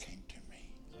grace that came to me.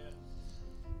 Yeah.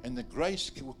 And the grace,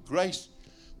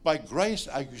 by grace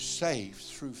are you saved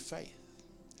through faith.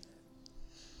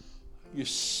 You're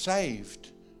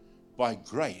saved by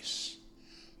grace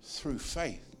through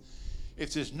faith.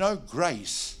 If there's no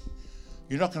grace,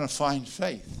 you're not going to find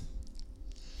faith.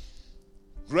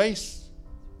 Grace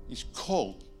is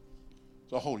called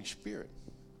the Holy Spirit,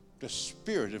 the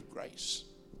Spirit of grace.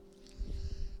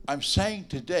 I'm saying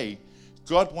today,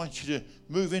 God wants you to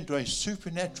move into a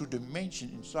supernatural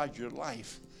dimension inside your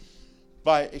life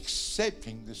by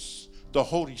accepting the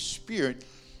Holy Spirit,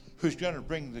 who's going to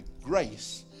bring the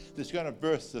grace that's going to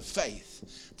birth the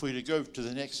faith for you to go to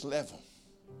the next level.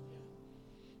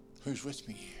 Who's with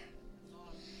me here?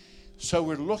 So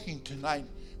we're looking tonight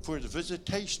for the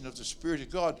visitation of the Spirit of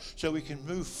God so we can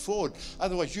move forward.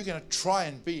 Otherwise, you're going to try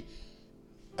and be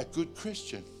a good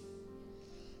Christian.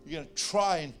 You're going to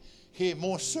try and hear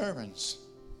more sermons.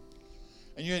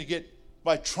 And you're going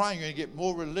to get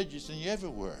more religious than you ever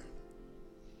were.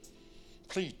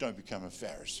 Please don't become a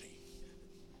Pharisee.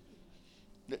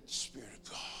 Let the Spirit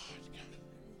of God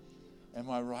come. Am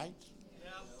I right?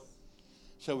 Yes.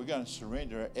 So we're going to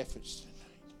surrender our efforts tonight.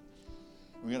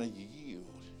 We're going to yield.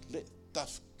 Let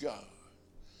stuff go.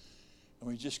 And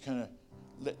we're just going to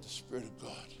let the Spirit of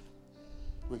God,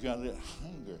 we're going to let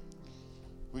hunger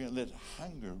We're going to let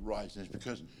hunger rise in us,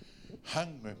 because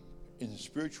hunger in the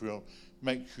spiritual realm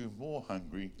makes you more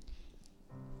hungry.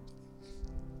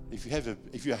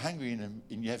 If you're hungry and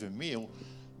you have a meal,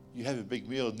 you have a big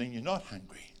meal and then you're not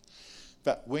hungry.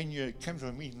 But when you come to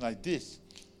a meeting like this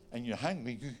and you're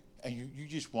hungry, you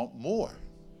just want more.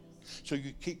 So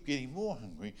you keep getting more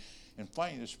hungry, and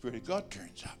finally the Spirit of God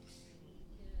turns up.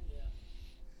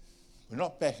 We're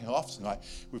not backing off tonight.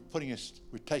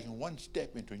 We're taking one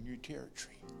step into a new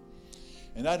territory.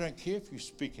 And I don't care if you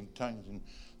speak in tongues and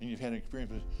you've had an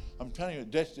experience with it. I'm telling you,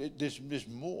 there's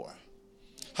more.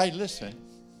 Hey, listen.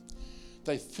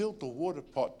 They filled the water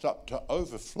pots up to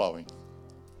overflowing.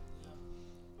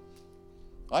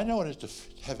 I know what it is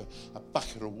to have a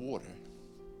bucket of water.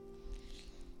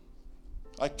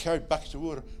 I carried buckets of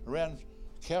water around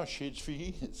cow sheds for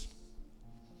years.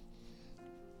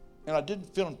 And I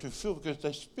didn't fill them to fill because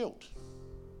they spilt.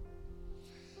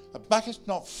 A bucket's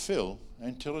not filled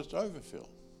until it's overfilled,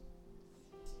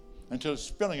 until it's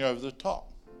spilling over the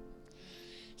top.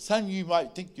 Some of you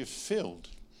might think you're filled,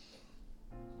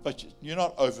 but you're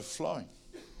not overflowing.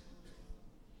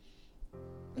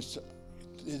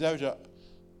 They were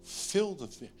fill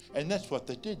and that's what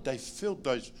they did. They filled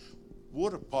those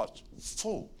water pots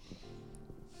full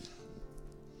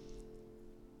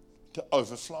to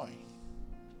overflowing.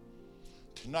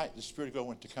 Tonight, the Spirit of God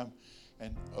wants to come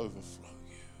and overflow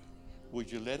you.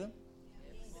 Would you let Him?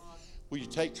 Will you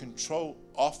take control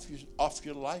off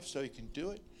your life so He can do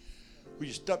it? Will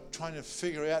you stop trying to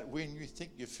figure out when you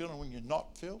think you're filled and when you're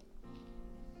not filled?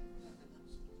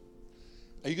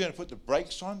 Are you going to put the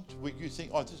brakes on where you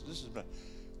think, oh, this is bad?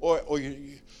 Or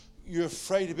you're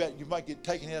afraid about you might get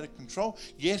taken out of control?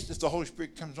 Yes, if the Holy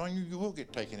Spirit comes on you, you will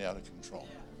get taken out of control.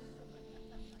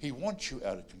 He wants you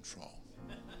out of control.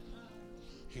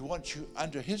 He wants you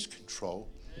under His control,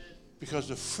 because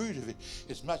the fruit of it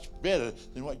is much better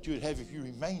than what you would have if you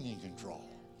remain in control.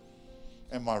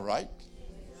 Am I right?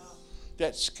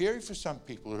 That's scary for some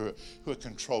people who are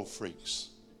control freaks.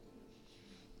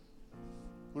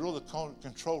 Would all the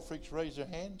control freaks raise their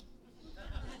hand?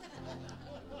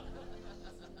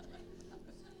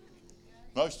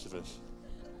 Most of us.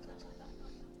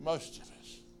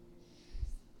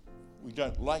 We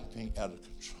don't like being out of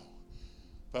control.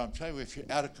 But I'm telling you, if you're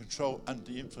out of control under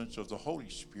the influence of the Holy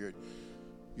Spirit,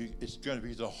 it's going to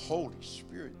be the Holy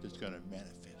Spirit that's going to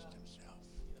manifest Himself.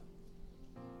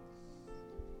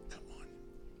 Come on,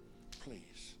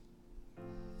 please.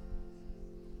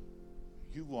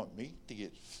 You want me to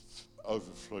get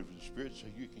overflowed with the Spirit so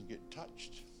you can get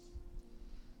touched.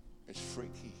 It's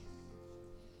freaky.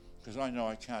 Because I know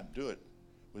I can't do it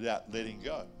without letting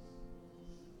go.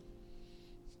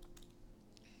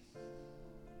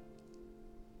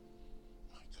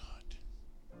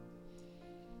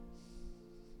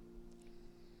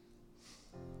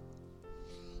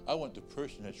 I want the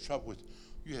person that's trouble with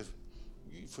you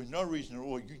for no reason at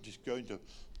all, you just go into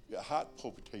your heart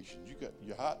palpitations. You got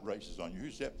your heart races on you.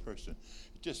 Who's that person?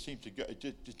 It just seems to go. It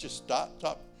just starts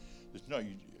up.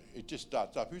 It just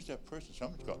starts up. Who's that person?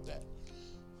 Someone's got that.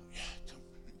 Yeah, come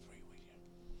pray with you.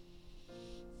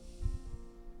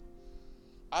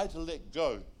 I had to let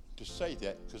go to say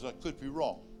that because I could be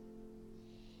wrong.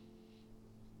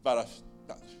 But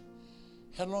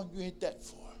how long you had that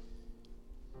for?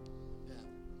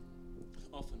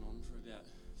 Off and on for about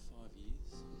 5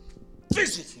 years.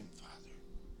 Visit him, Father.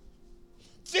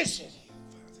 Visit him,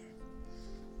 Father.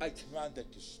 I command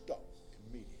that to stop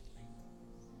immediately.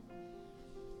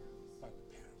 By the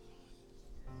power of God.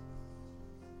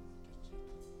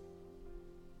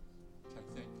 Say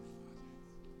thank you, Father.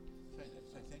 Say that.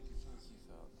 Say thank you, Father. Thank you,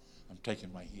 Father. I'm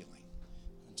taking my healing.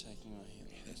 I'm taking my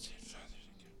healing. Yeah, that's it, Father.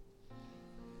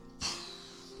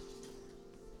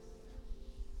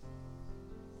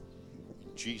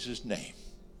 In Jesus' name,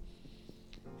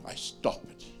 I stop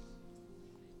it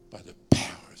by the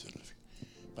power of the living,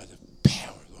 by the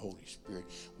power of the Holy Spirit.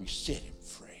 We set him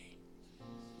free.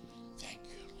 Thank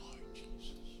you, Lord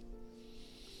Jesus.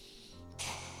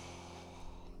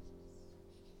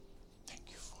 Thank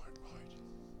you for it, Lord.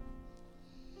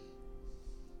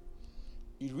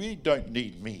 You really don't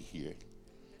need me here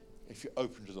if you're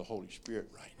open to the Holy Spirit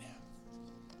right now.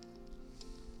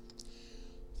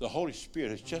 The Holy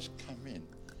Spirit has just come in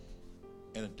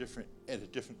at a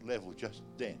different level just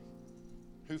then.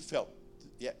 Who felt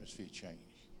the atmosphere change?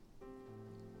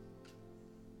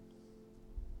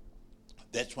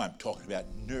 That's why I'm talking about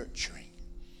nurturing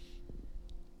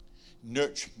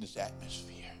this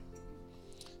atmosphere,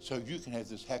 so you can have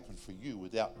this happen for you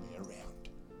without me around.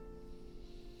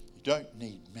 You don't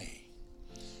need me.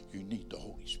 You need the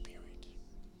Holy Spirit.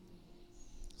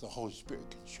 The Holy Spirit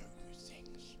can show you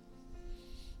things.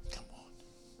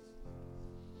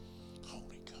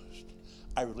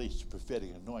 I release the prophetic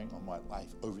anointing on my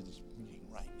life over this meeting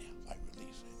right now. I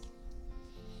release it.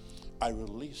 I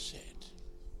release it.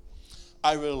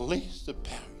 I release the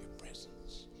power of your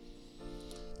presence.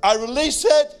 I release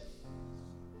it.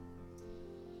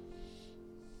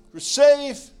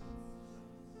 Receive.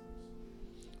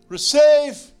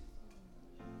 Receive.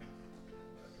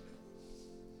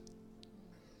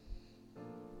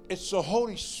 It's the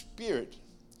Holy Spirit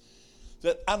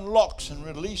that unlocks and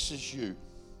releases you.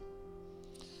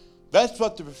 That's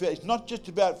what the prophetic, it's not just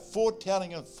about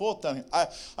foretelling and foretelling.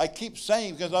 I keep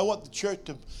saying, because I want the church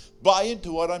to buy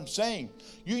into what I'm saying.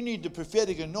 You need the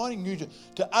prophetic anointing you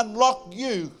to unlock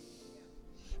you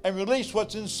and release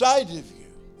what's inside of you.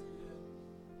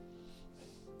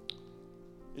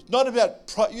 It's not about,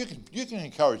 you can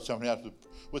encourage someone else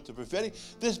with the prophetic.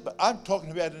 But I'm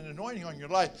talking about an anointing on your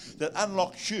life that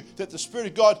unlocks you, that the Spirit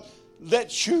of God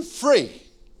lets you free.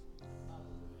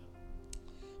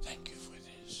 Thank you for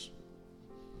this.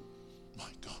 My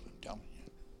God, I'm telling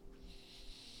you.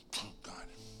 Oh, God.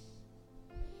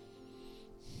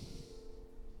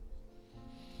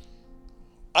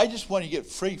 I just want to get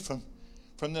free from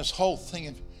this whole thing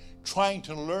of trying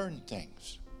to learn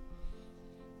things.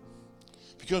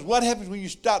 Because what happens when you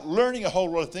start learning a whole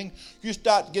lot of things, you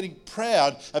start getting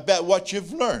proud about what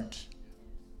you've learned.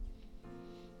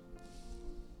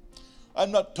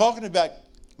 I'm not talking about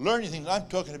learning things, I'm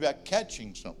talking about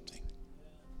catching something.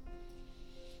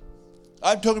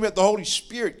 I'm talking about the Holy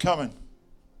Spirit coming.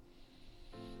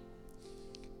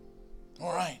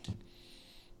 All right.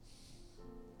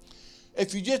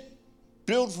 If you just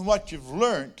build from what you've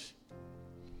learned,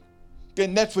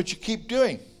 then that's what you keep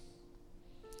doing.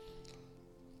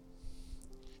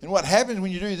 And what happens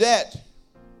when you do that,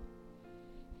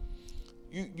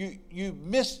 you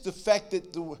miss the fact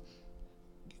that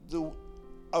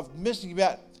of missing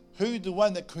about who the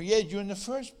one that created you in the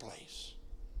first place.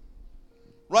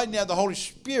 Right now, the Holy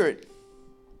Spirit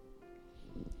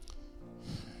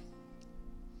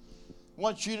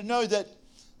wants you to know that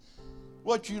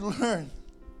what you learn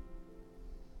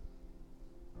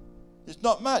is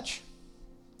not much.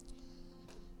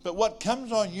 But what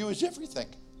comes on you is everything.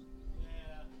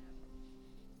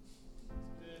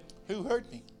 Who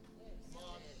hurt me?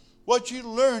 What you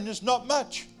learn is not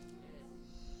much.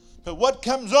 But what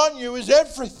comes on you is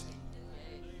everything.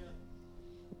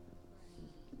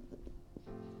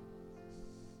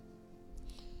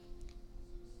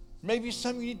 Maybe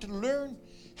some of you need to learn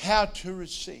how to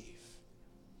receive,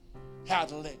 how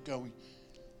to let go.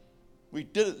 We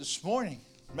did it this morning.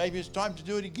 Maybe it's time to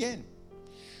do it again.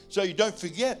 So you don't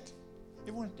forget.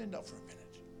 Everyone stand up for a minute.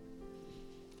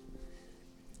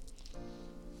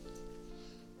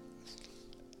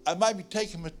 I might be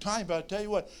taking my time, but I tell you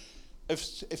what,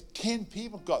 if 10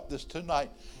 people got this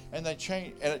tonight and it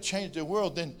changed their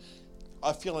world, then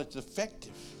I feel it's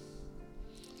effective.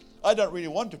 I don't really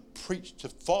want to preach to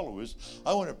followers.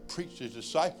 I want to preach to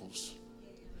disciples.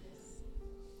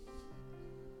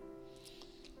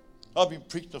 I've been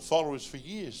preaching to followers for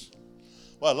years.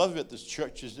 What I love about this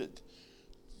church is that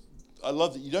I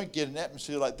love that you don't get an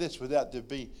atmosphere like this without there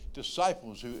be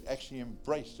disciples who actually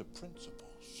embrace the principles.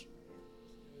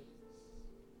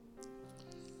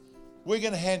 We're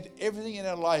going to hand everything in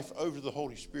our life over to the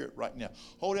Holy Spirit right now.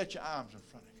 Hold out your arms in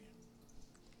front of you.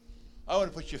 I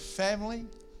want to put your family,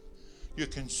 your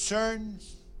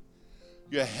concerns,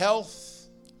 your health,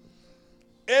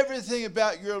 everything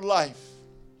about your life.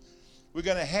 We're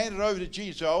going to hand it over to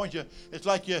Jesus. So I want you, it's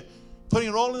like you're putting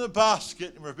it all in the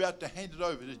basket and we're about to hand it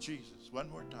over to Jesus. One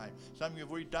more time. Some of you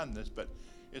have already done this, but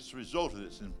it's the result of it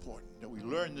that's important. That we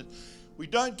learn that we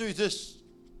don't do this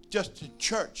just in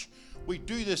church. We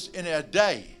do this in our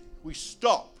day. We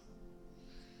stop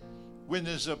when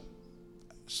there's a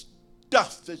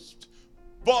stuff that's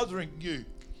bothering you.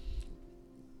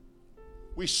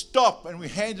 We stop and we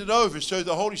hand it over so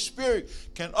the Holy Spirit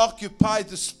can occupy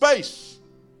the space.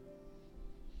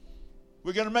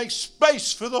 We're going to make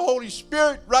space for the Holy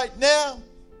Spirit right now.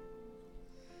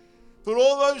 Put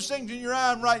all those things in your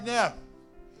arm right now.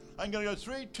 I'm going to go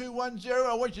 3, 2, 1, 0.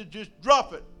 I want you to just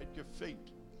drop it at your feet.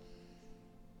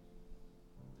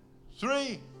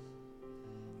 3,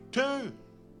 2,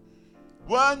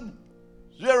 1,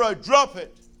 0. Drop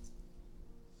it.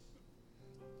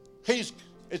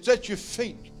 It's at your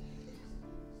feet.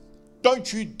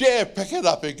 Don't you dare pick it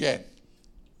up again.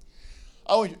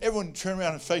 I want everyone to turn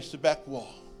around and face the back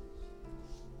wall.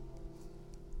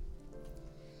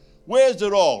 Where's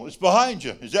it all? It's behind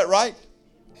you. Is that right?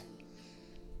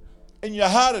 In your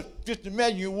heart, just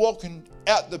imagine you're walking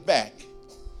out the back.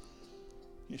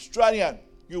 You're striding out.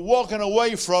 You're walking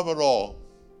away from it all.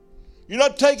 You're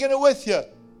not taking it with you.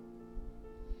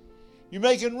 You're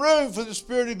making room for the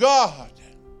Spirit of God.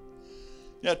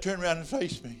 Now turn around and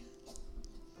face me.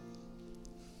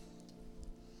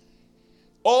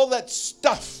 All that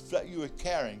stuff that you were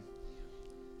carrying,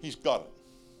 He's got it.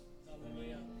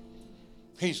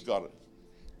 He's got it.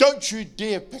 Don't you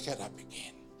dare pick it up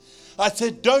again. I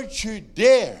said, don't you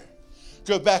dare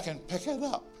go back and pick it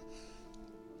up.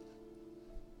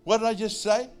 What did I just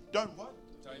say? Don't what?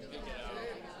 Don't pick it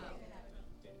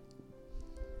up.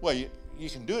 Well, you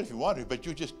can do it if you want to, but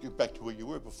you just get back to where you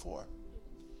were before.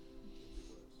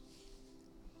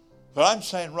 But I'm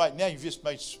saying right now, you've just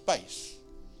made space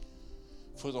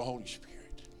for the Holy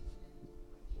Spirit.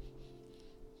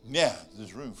 Now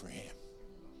there's room for Him.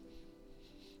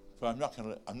 But I'm not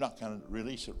going to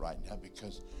release it right now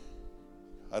because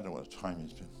I don't know what the time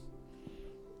is. But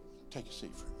take a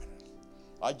seat for a minute.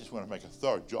 I just want to make a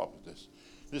thorough job of this.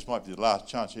 This might be the last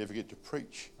chance you ever get to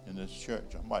preach in this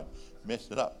church. I might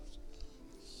mess it up.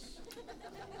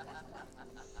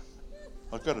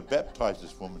 I've got to baptize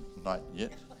this woman tonight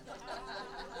yet.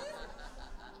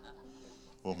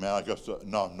 Well, man, I got to,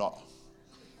 no, I'm not.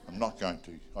 I'm not going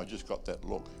to. I just got that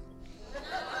look.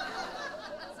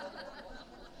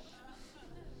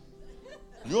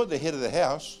 You're the head of the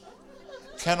house.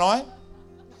 Can I?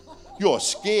 You're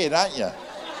scared, aren't you?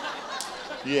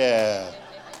 Yeah.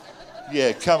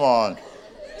 Yeah, come on.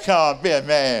 Come on, be a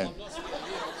man.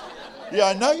 Yeah,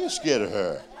 I know you're scared of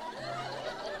her.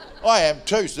 I am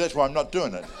too, so that's why I'm not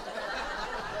doing it.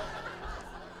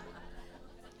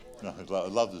 No, I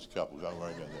love this couple, don't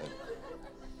worry about that.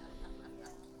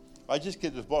 I just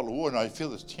get this bottle of water and I feel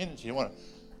this tendency. I want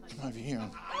to come over here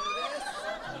and...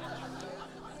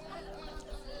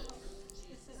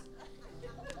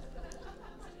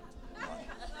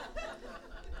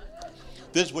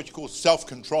 This is what you call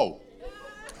self-control.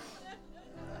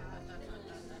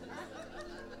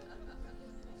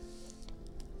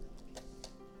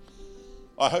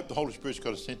 I hope the Holy Spirit's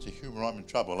got a sense of humour. I'm in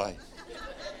trouble, eh?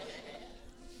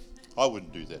 I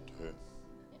wouldn't do that to her.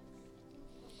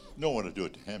 Nor want to do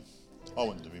it to him. I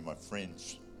want them to be my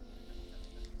friends.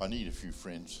 I need a few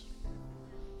friends.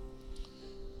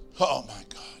 Oh my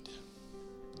God.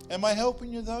 Am I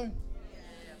helping you though?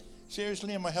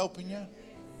 Seriously, am I helping you?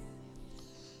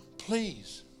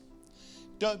 Please,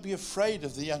 don't be afraid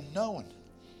of the unknown.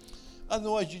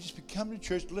 Otherwise, you just be coming to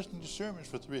church listening to sermons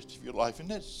for the rest of your life, and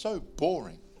that's so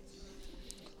boring.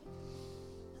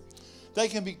 They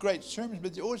can be great sermons,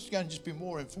 but they're always going to just be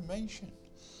more information.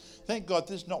 Thank God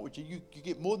this is not what you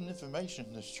get more than information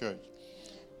in this church.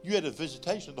 You had a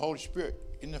visitation of the Holy Spirit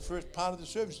in the first part of the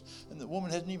service, and the woman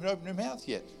hasn't even opened her mouth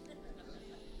yet.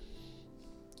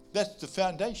 That's the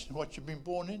foundation of what you've been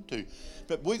born into.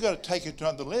 But we've got to take it to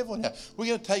another level now. We've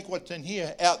got to take what's in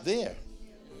here out there.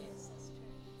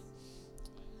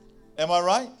 Am I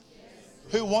right?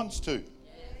 Yes. Who wants to? Yes.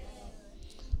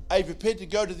 Are you prepared to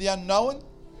go to the unknown?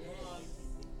 Yes.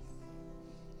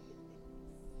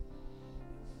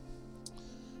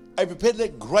 Are you prepared to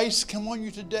let grace come on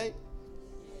you today?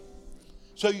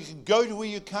 So you can go to where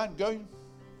you can't go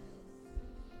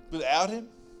without Him?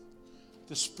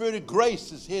 The Spirit of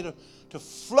grace is here to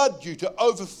flood you, to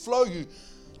overflow you,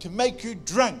 to make you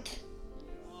drunk.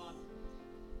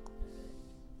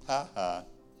 Ha ha.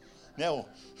 Now,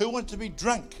 who wants to be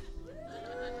drunk?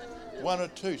 One or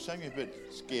two. Some of you are a bit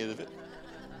scared of it.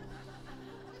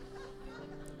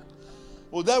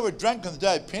 Well, they were drunk on the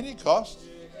day of Pentecost.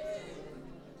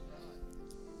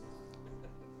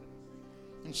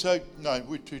 And so, no,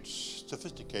 we're too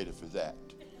sophisticated for that.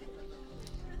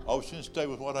 I was going to stay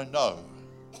with what I know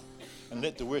and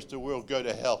let the rest of the world go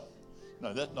to hell.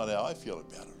 No, that's not how I feel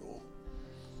about it all.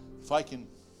 If I can...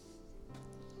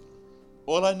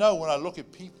 All I know when I look at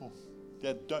people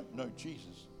that don't know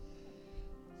Jesus,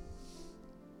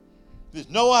 there's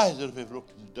no eyes that have ever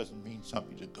looked at it that doesn't mean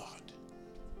something to God.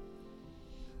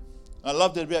 I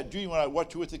love that about Judy when I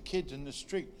watch her with the kids in the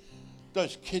street.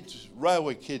 Those kids,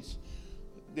 railway kids,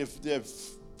 their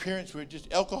parents were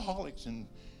just alcoholics and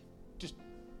just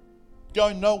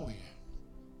going nowhere.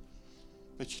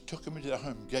 But she took them into the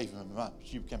home and gave them a mum.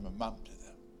 She became a mum to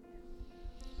them.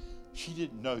 She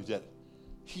didn't know that.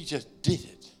 She just did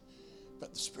it.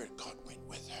 But the Spirit of God went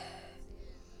with her.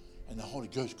 And the Holy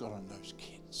Ghost got on those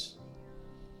kids.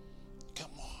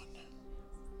 Come on.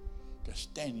 They're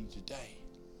standing today.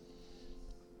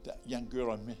 That young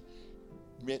girl I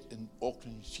met in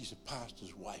Auckland, she's a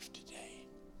pastor's wife today.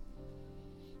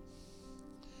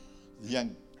 The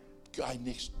young guy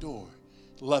next door,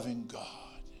 loving God.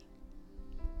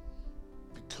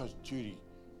 Because Judy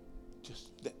just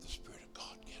let the Spirit of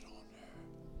God get on her.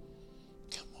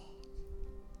 Come on.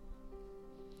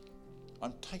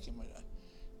 I'm taking my...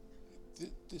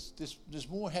 there's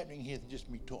more happening here than just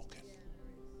me talking.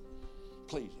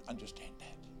 Please understand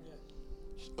that.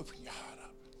 Just open your heart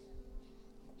up.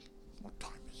 What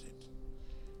time is it?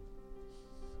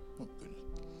 Oh, goodness.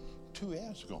 2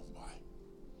 hours have gone by.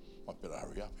 I better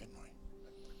hurry up, hadn't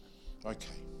I?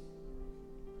 Okay.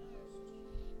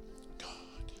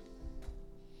 God.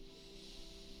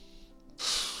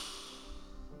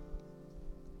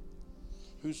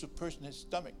 Who's the person that has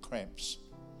stomach cramps?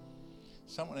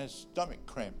 Someone has stomach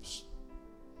cramps.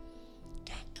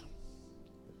 Can't come.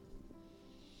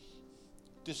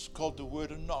 This is called the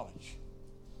word of knowledge.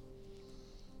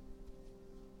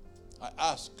 I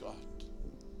ask God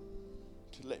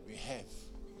to let me have.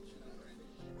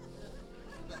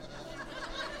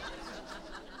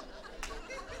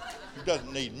 He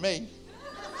doesn't need me.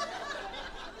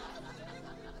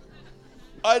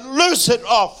 I loose it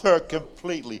off her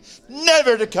completely,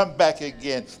 never to come back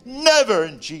again, never,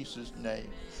 in Jesus' name.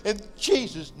 In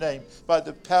Jesus' name, by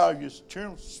the power of your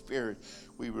eternal Spirit,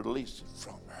 we release it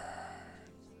from her.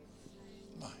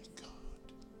 My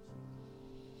God.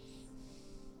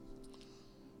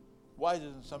 Why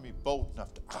doesn't somebody bold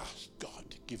enough to ask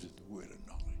God to give them the word of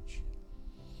knowledge?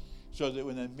 So that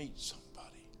when they meet somebody,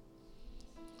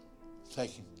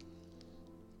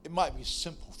 it might be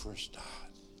simple for a start.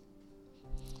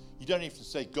 You don't even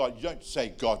say God. You don't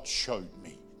say God showed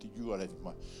me that you got to have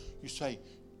migraine. You say,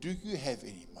 do you have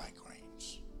any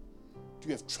migraines? Do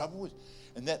you have trouble with?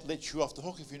 And that lets you off the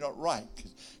hook if you're not right,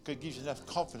 because it gives you enough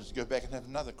confidence to go back and have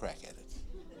another crack at it.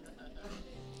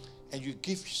 And you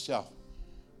give yourself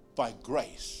by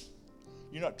grace.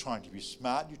 You're not trying to be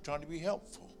smart. You're trying to be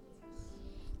helpful.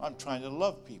 I'm trying to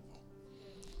love people.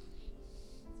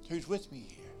 Who's with me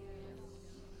here?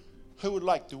 Who would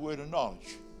like the word of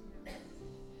knowledge?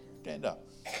 Stand up.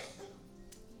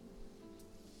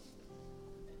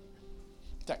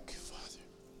 Thank you, Father.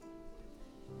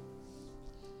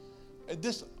 And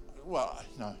this,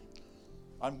 no.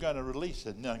 I'm going to release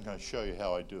it, and then I'm going to show you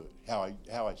how I do it,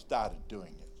 how I started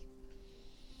doing it.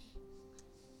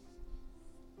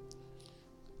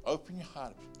 Open your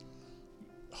heart.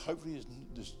 Hopefully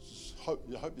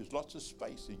there's lots of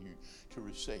space in you to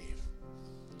receive.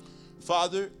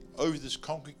 Father, over this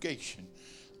congregation,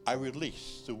 I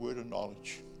release the word of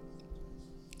knowledge.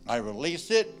 I release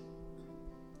it.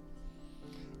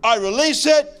 I release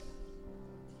it.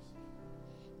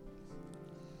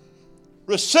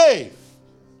 Receive.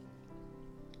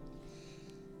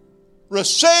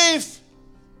 Receive.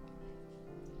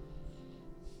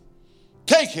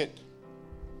 Take it.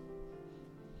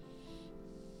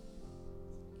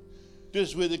 This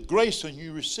is where the grace on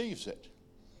you receives it.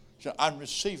 So I'm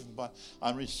receiving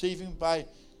by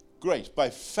grace, by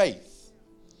faith.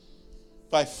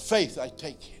 By faith I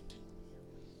take it.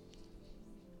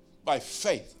 By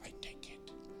faith I take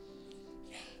it.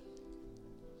 Yeah.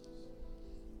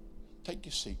 Take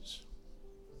your seats.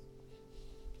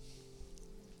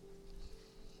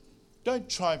 Don't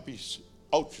try and be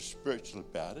ultra spiritual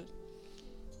about it.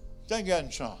 Don't go and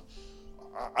try,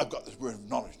 I've got this word of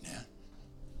knowledge now.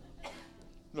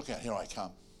 Look out, here I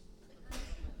come.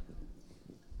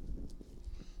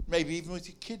 Maybe even with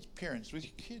your kids, parents, with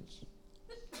your kids.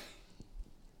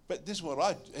 But this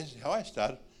is how I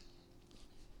started.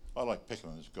 I like picking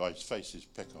on this guy. His face is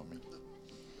pick on me.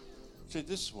 So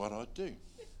this is what I do.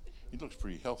 He looks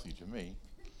pretty healthy to me.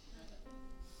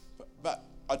 But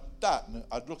I'd start and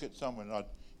I'd look at someone and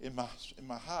in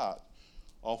my heart,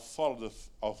 I'll follow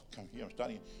I'm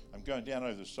going down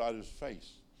over the side of his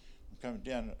face. I'm coming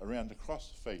down around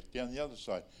across the face, down the other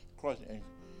side, across,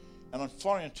 and I'm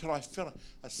following until I feel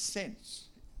a sense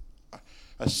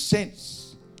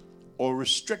or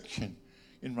restriction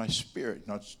in my spirit,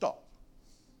 and I'd stop.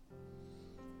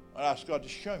 I'd ask God to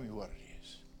show me what it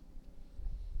is.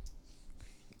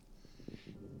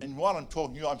 And while I'm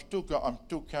talking to you, I'm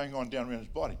still carrying on down around his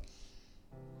body.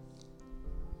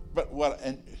 But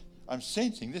I'm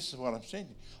sensing, this is what I'm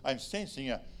sensing. I'm sensing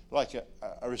a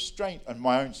restraint on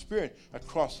my own spirit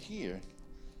across here.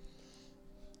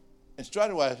 And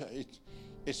straight away,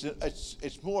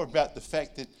 it's more about the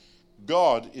fact that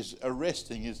God is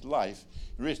arresting his life,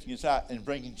 arresting his heart, and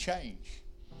bringing change.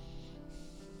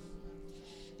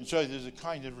 And so there's a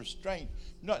kind of restraint,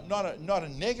 not a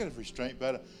negative restraint,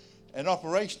 but an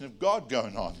operation of God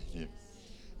going on in you.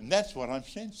 And that's what I'm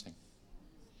sensing.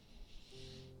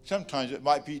 Sometimes it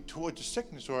might be towards a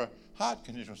sickness or a heart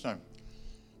condition or something.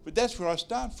 But that's where I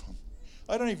start from.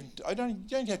 You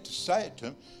don't have to say it to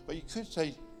them, but you could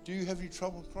say, do you have any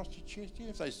trouble across your chest here?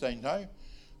 If they say no,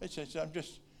 they say,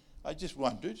 I just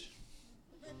wondered.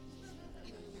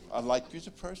 I like you as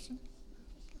a person.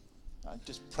 I'm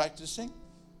just practicing.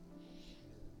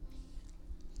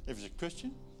 If it's a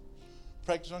Christian,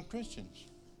 practice on Christians.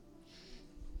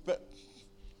 But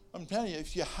I'm telling you,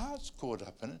 if your heart's caught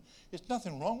up in it, there's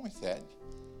nothing wrong with that.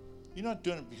 You're not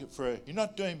doing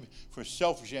it for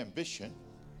selfish ambition.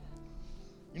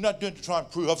 You're not doing it to try and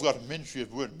prove I've got a ministry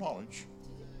of word knowledge.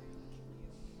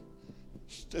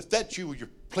 If that's you, will you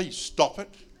please stop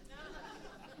it?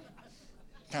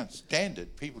 Can't stand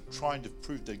it. People trying to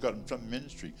prove they've got some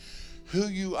ministry. Who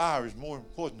you are is more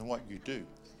important than what you do.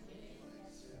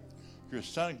 You're a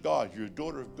son of God. You're a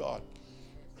daughter of God.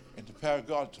 And the power of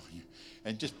God's on you.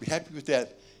 And just be happy with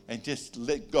that and just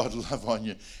let God love on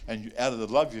you. And you, out of the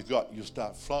love you've got, you'll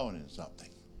start flowing in something.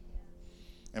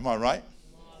 Am I right?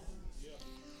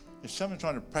 If someone's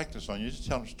trying to practice on you, just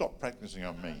tell them, stop practicing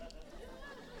on me.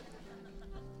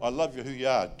 I love you who you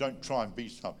are. Don't try and be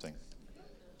something.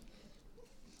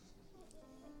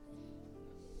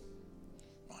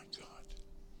 My God.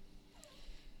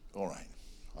 All right.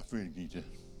 I really need to.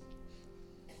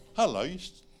 Hello.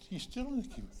 You still in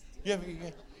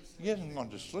the he hasn't gone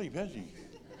to sleep, has he?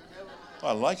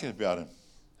 I like it about him.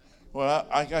 Well,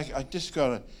 I just got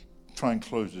to try and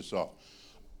close this off.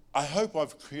 I hope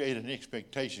I've created an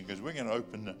expectation because we're going to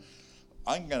open.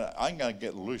 I'm going to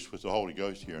get loose with the Holy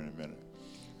Ghost here in a minute,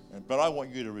 but I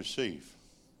want you to receive.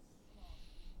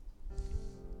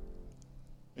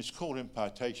 It's called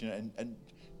impartation, and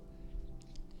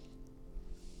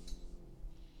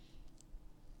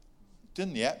it's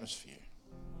in the atmosphere.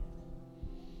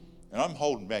 And I'm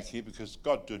holding back here because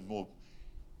God's doing more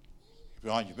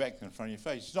behind your back than in front of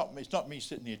your face. It's not me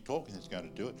sitting here talking that's going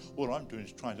to do it. All I'm doing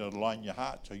is trying to align your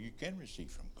heart so you can receive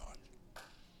from God.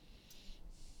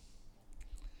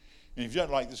 And if you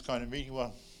don't like this kind of meeting,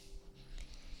 well,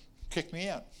 kick me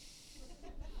out.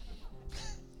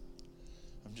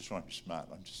 I'm just trying to be smart.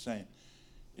 I'm just saying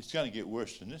it's going to get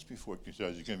worse than this before it goes.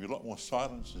 There's going to be a lot more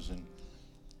silences and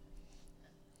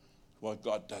what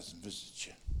God doesn't visit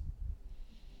you.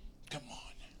 Come on.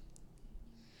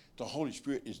 The Holy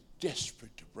Spirit is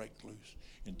desperate to break loose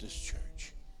in this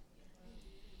church.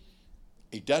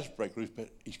 He does break loose, but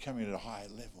he's coming at a higher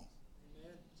level.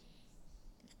 Amen.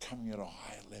 Coming at a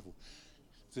higher level.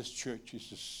 This church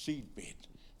is a seedbed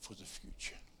for the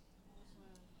future.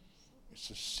 It's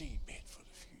a seedbed for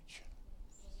the future.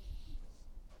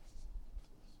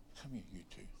 Come here, you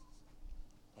two.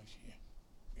 Right here.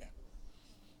 Yeah.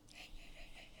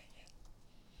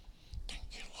 Thank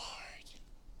you, Lord.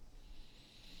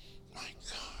 My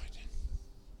God.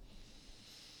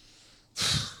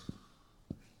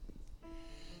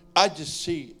 I just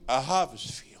see a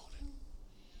harvest field.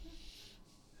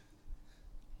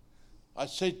 I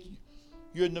said,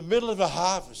 you're in the middle of a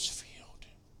harvest field.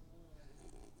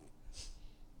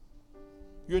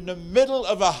 You're in the middle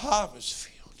of a harvest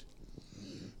field.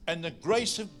 And the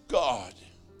grace of God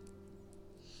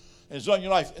is on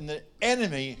your life. And the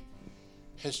enemy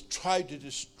has tried to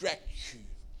distract you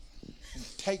and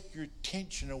take your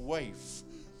attention away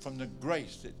from the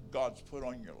grace that God's put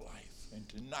on your life. And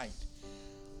tonight,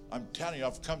 I'm telling you,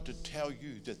 I've come to tell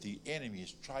you that the enemy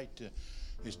has tried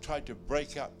to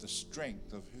break up the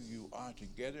strength of who you are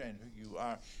together and who you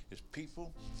are as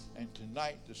people. And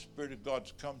tonight, the Spirit of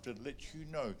God's come to let you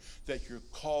know that you're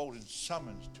called and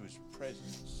summoned to His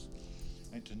presence.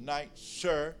 And tonight,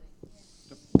 sir,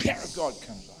 the power of God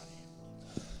comes on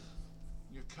you.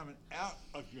 You're coming out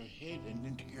of your head and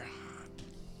into your heart.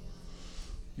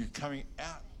 You're coming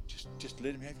out. Just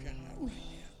let Him have your heart right now.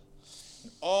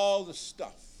 And all the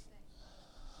stuff.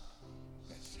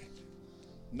 That's it.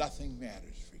 Nothing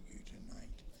matters for you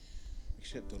tonight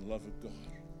except the love of God.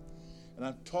 And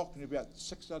I'm talking about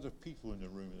 6 other people in the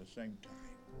room at the same time.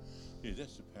 Yeah,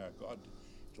 that's the power of God.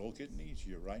 It's all getting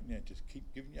easier right now. Just keep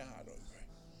giving your heart over.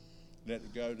 Let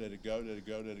it go, let it go, let it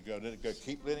go, let it go, let it go.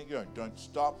 Keep letting it go. Don't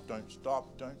stop, don't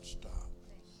stop, don't stop.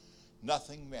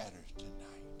 Nothing matters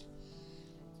tonight.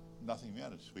 Nothing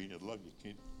matters, sweetie. I love you,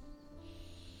 kid.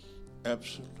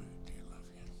 Absolutely love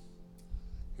you.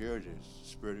 Here it is, the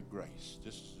Spirit of grace.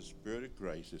 This is the Spirit of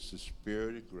grace. It's the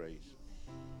Spirit of grace.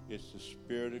 It's the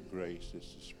Spirit of grace.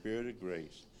 It's the Spirit of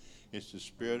grace. It's the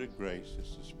Spirit of grace.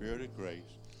 It's the Spirit of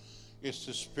grace. It's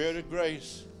the Spirit of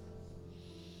grace.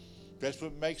 That's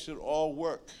what makes it all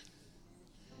work.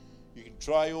 You can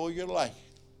try all your life.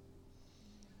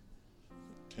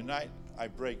 Tonight, I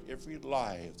break every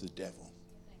lie of the devil.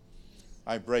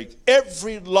 I break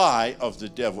every lie of the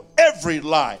devil. Every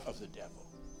lie of the devil.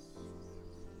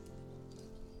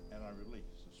 And I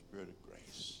release the Spirit of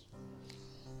grace.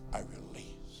 I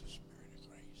release the Spirit of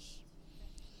grace.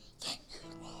 Thank you,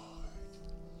 Lord.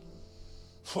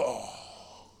 Oh.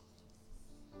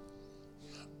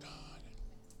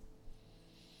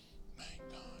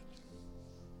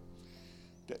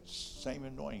 That same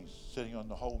anointing sitting on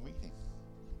the whole meeting.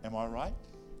 Am I right?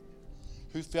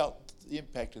 Who felt the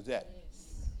impact of that?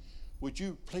 Would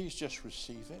you please just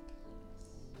receive it?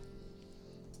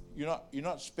 You're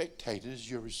not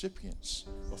spectators, you're recipients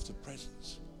of the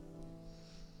presence.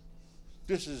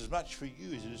 This is as much for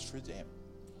you as it is for them.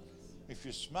 If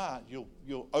you're smart,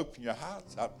 you'll open your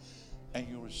hearts up and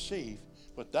you'll receive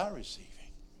what they're receiving.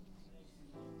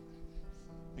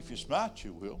 If you're smart,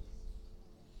 you will.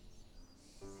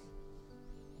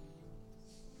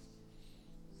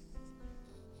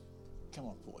 Come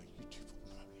on, boy. You two,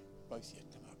 come up here. Both of you,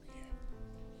 come up here.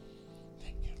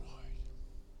 Thank you, Lord.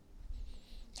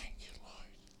 Thank you,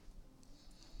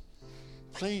 Lord.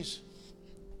 Please,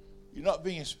 you're not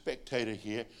being a spectator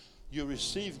here. You're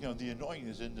receiving of the anointing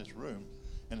that's in this room,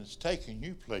 and it's taking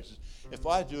you places. If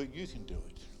I do it, you can do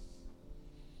it.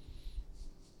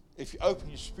 If you open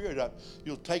your spirit up,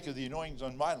 you'll take of the anointings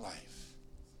on my life.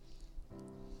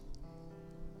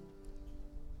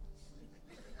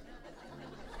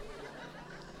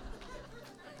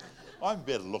 I'm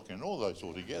better looking than all those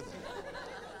altogether.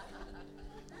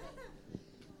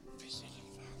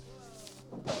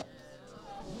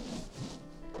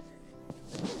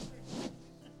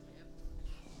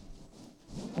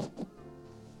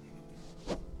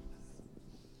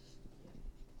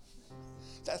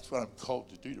 That's what I'm called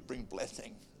to do, to bring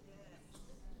blessing.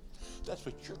 That's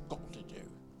what you're called to do.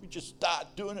 We just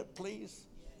start doing it, please.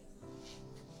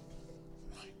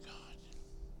 My God.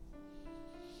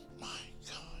 My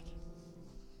God.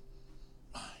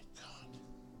 My God.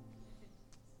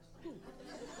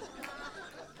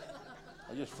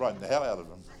 I just frightened the hell out of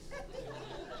him.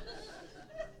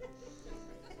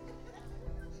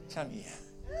 Come here.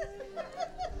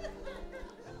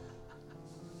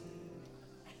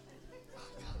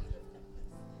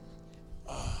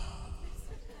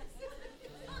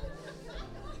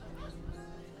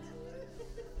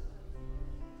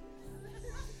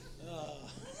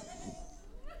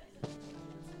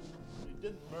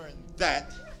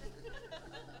 That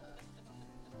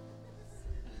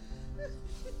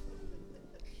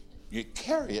you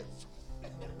carry it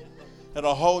at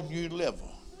a whole new level.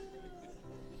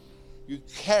 You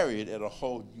carry it at a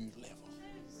whole new level.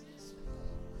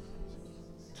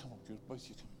 Come on, girls, both of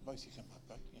you come up,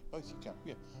 right? Yeah, both of you come,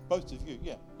 yeah, both of you,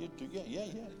 yeah, you do, yeah.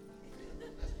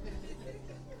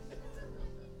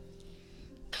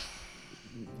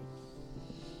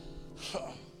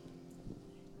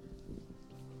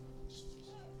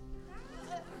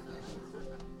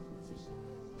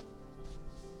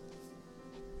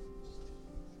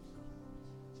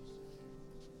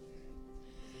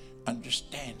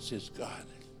 Understand, says God,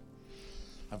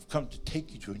 I've come to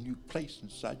take you to a new place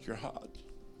inside your heart.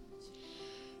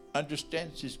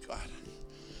 Understand, says God,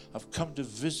 I've come to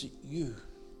visit you.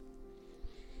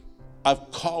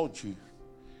 I've called you.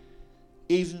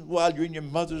 Even while you're in your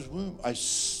mother's womb, I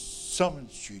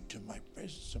summoned you to my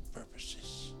presence and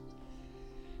purposes.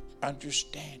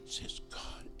 Understand, says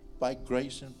God, by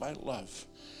grace and by love,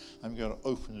 I'm going to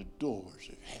open the doors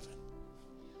of heaven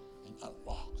and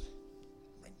unlock.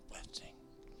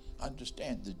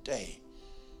 Understand the day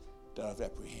that I've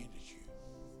apprehended you.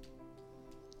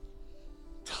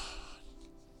 God,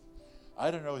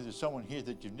 I don't know if there's someone here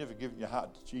that you've never given your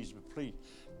heart to Jesus, but please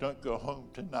don't go home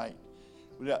tonight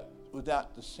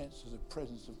without the sense of the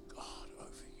presence of God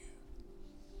over you.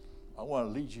 I want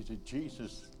to lead you to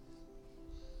Jesus.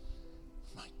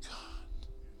 My God,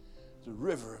 the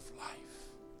river of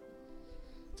life.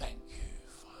 Thank you,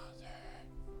 Father.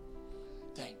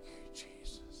 Thank you.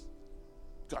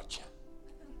 Gotcha.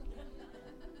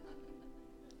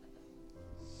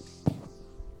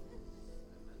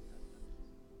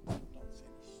 Not finished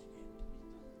yet.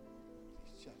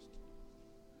 He's just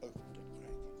opened a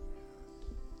crack in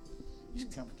your heart. He's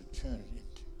come to turn it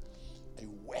into a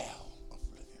well of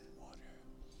living water.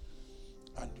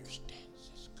 Understand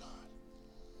this, God.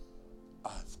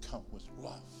 I've come with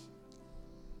love,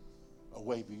 a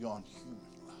way beyond human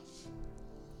love,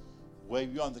 way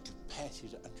beyond the capacity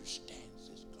to understand.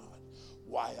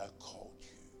 Why I called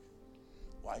you,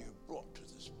 why you're brought to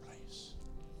this place,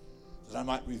 that I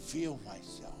might reveal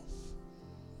myself,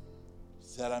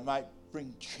 that I might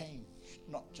bring change,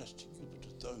 not just to you, but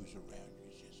to those around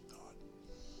you, says God.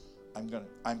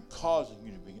 I'm causing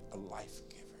you to be a life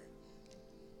giver,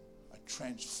 a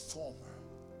transformer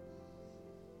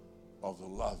of the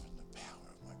love and the power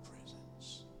of my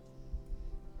presence.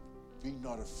 Be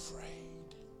not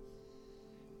afraid.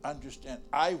 Understand,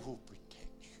 I will protect.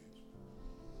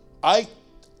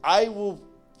 I will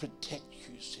protect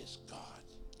you, says God.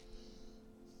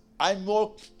 I'm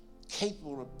more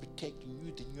capable of protecting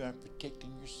you than you are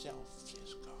protecting yourself,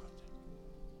 says God.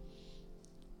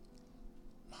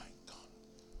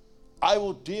 I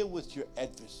will deal with your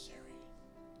adversary.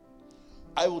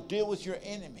 I will deal with your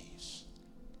enemies.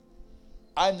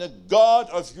 I'm the God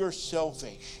of your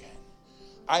salvation.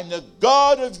 I'm the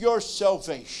God of your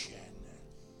salvation.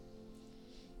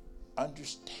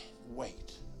 Understand,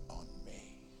 wait on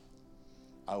me.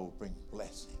 I will bring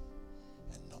blessing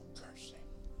and not cursing.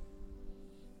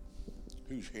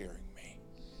 Who's hearing me?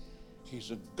 He's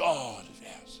the God of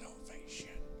our salvation.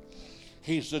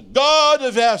 He's the God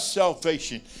of our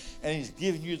salvation. And he's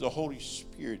given you the Holy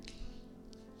Spirit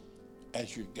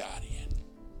as your guardian.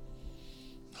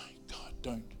 My God,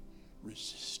 don't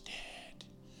resist Dad.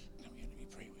 Come here, let me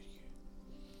pray with you.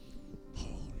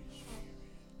 Holy Spirit.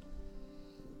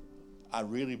 I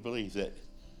really believe that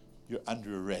you're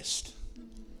under arrest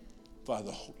by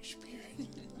the Holy Spirit.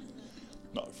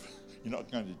 You're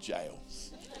not going to jail.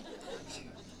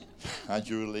 Aren't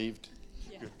you relieved?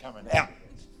 Yeah. You're coming out.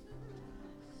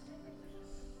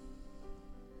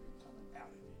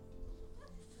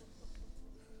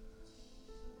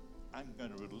 I'm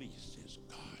going to release this,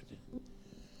 God,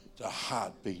 the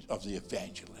heartbeat of the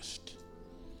evangelist.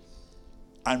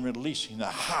 I'm releasing the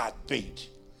heartbeat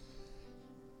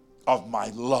of my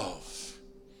love.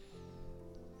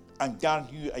 I'm giving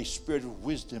you a spirit of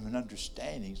wisdom and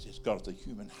understanding, says God, of the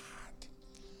human heart.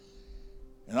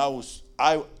 And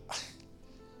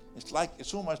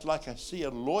it's almost like I see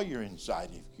a lawyer inside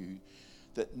of you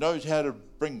that knows how to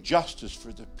bring justice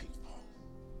for the people.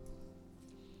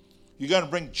 You're going to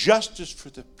bring justice for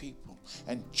the people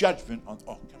and judgment on...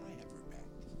 Oh, can I have her back?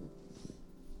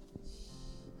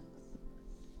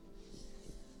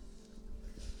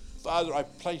 Father, I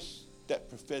place that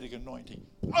prophetic anointing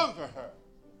over her.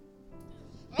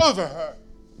 Over her.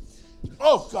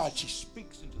 Oh, God, she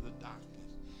speaks into the darkness.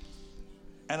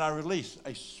 And I release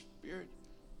a spirit,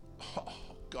 oh,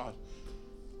 God,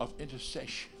 of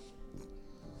intercession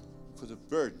for the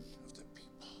burden of the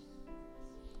people.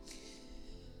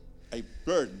 A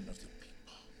burden of the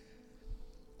people.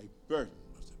 A burden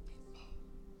of the people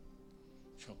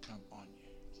shall come on you.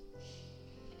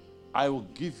 I will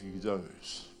give you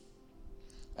those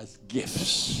as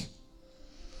gifts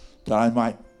that I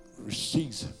might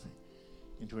receive them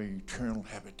into an eternal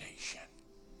habitation.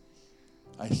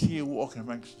 I see you walking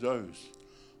amongst those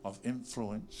of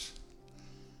influence,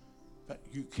 but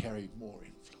you carry more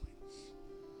influence.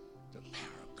 The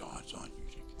power of God's on you.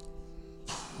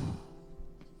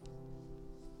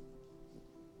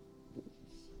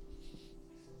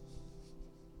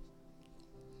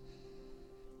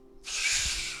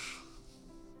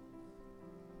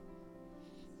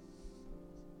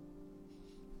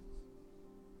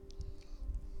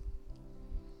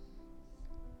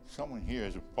 Someone here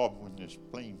has a problem with their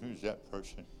spleen. Who's that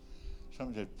person?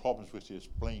 Someone's had problems with their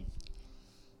spleen.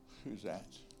 Who's that?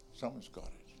 Someone's got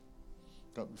it.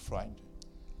 Don't be frightened.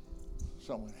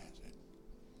 Someone has it.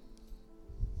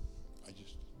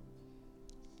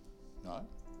 No? I'm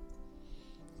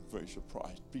very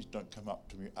surprised. Please don't come up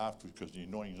to me afterwards because the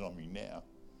anointing's on me now.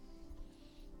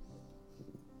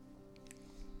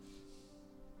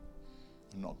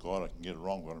 I'm not God, I can get it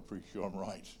wrong, but I'm pretty sure I'm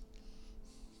right.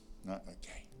 No?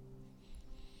 Okay.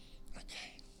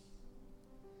 Okay.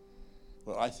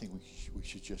 Well, I think we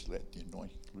should just let the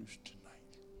anointing loose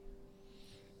tonight.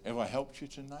 Have I helped you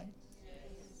tonight?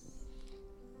 Yes.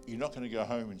 You're not going to go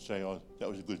home and say, oh, that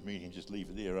was a good meeting, just leave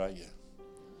it there, are you?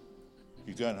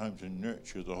 You're going home to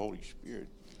nurture the Holy Spirit.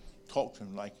 Talk to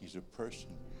him like he's a person.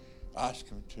 Ask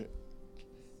him to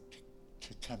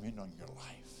come in on your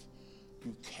life.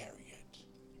 You carry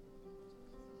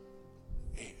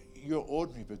it. You're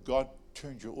ordinary, but God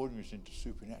turns your ordinaries into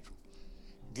supernatural.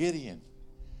 Gideon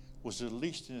was the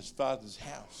least in his father's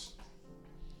house.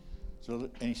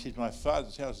 And he said, my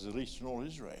father's house is the least in all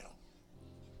Israel.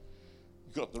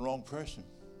 You got the wrong person,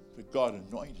 but God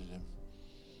anointed him.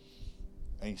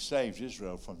 And he saved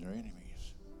Israel from their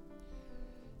enemies.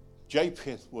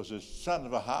 Japheth was a son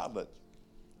of a harlot.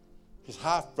 His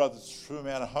half-brothers threw him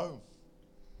out of home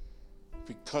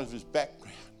because of his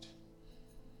background.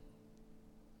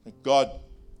 But God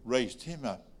raised him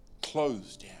up,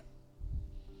 clothed him.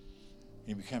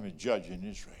 He became a judge in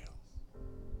Israel.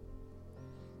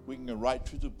 We can go right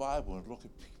through the Bible and look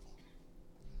at people.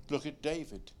 Look at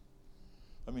David.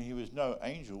 I mean, he was no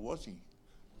angel, was he?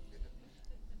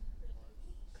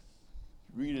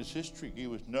 Read his history. He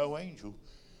was no angel,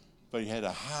 but he had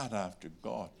a heart after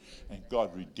God, and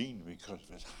God redeemed him because of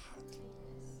his heart.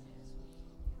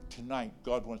 Tonight,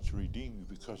 God wants to redeem you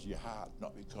because of your heart,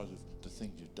 not because of the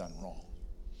things you've done wrong.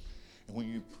 And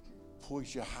when you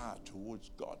poise your heart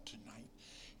towards God tonight,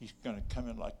 he's going to come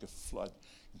in like a flood.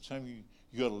 And some of you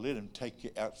got to let him take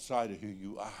you outside of who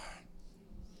you are.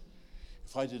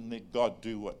 If I didn't let God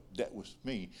do what that was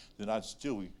me, then I'd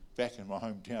still be back in my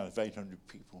hometown of 800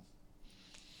 people.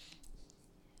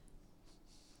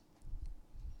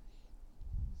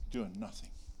 Doing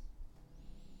nothing.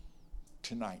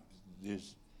 Tonight,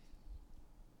 there's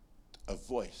a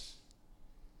voice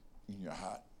in your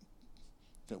heart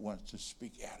that wants to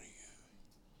speak out of you.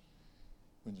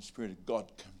 When the Spirit of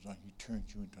God comes on, He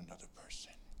turns you into another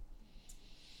person.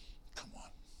 Come on.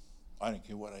 I don't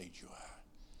care what age you are.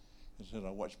 I said,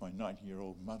 I watched my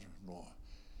 90-year-old mother-in-law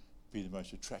be the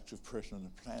most attractive person on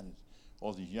the planet.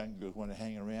 All these young girls want to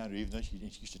hang around her, even though she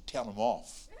used to tell them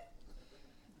off.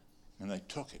 And they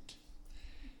took it.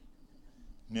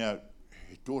 Now,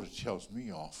 her daughter tells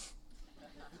me off.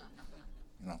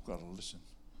 And I've got to listen.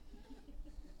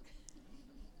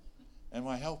 Am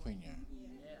I helping you?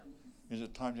 Yeah. Is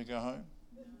it time to go home?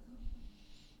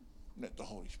 Let the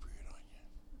Holy Spirit on you.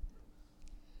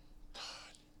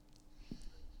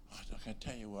 God, I can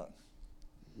tell you what.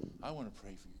 I want to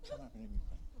pray for you. Come up and let me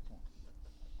pray. Come on.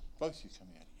 Both of you come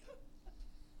out here.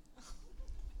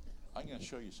 I'm going to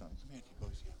show you something. Come out here,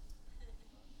 both of you.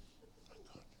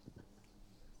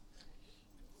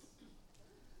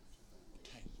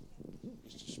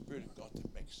 It's the Spirit of God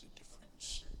that makes the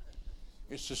difference.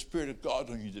 It's the Spirit of God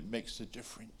on you that makes the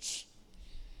difference.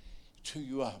 It's who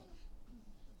you are.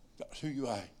 That's who you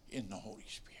are in the Holy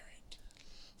Spirit.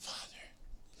 Father.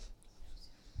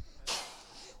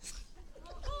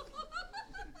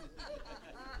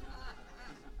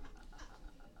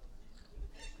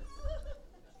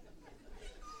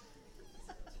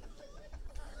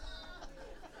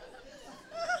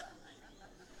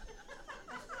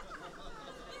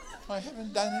 I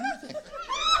haven't done anything.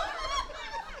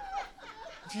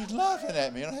 She's laughing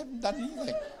at me and I haven't done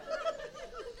anything.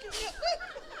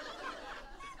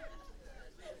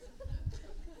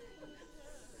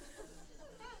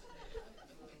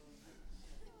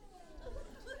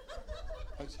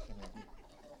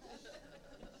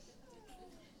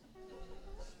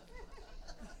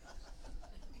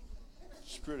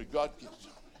 Spirit of God gets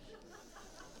on it.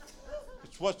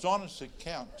 It's what's honest that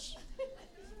counts.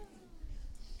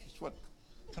 It's what.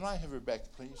 Can I have her back,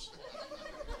 please?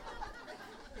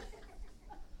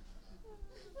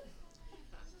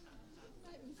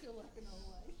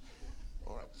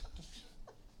 All right.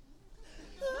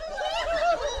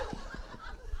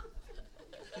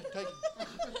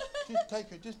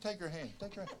 Just take her hand.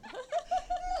 Take her hand.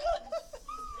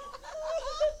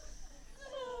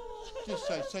 Just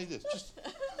say this.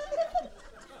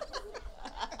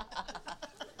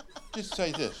 Just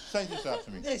say this. Say this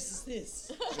after me. This is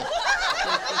this.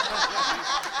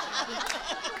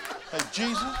 Hey,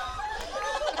 Jesus.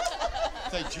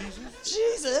 Say, Jesus.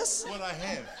 Jesus. What I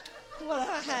have. What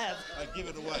I have. I give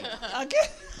it away. Okay.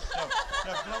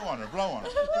 No, blow on her. Blow on her.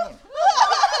 Just blow on her.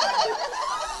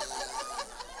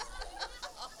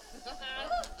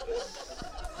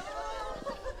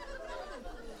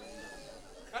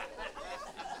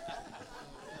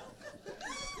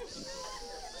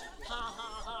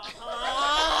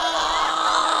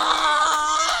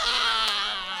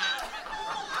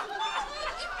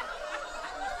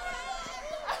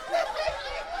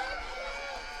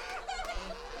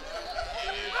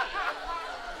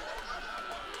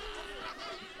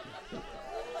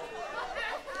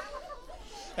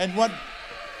 And what?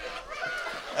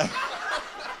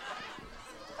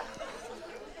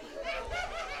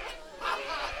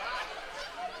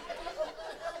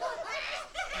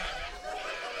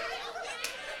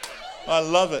 I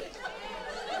love it.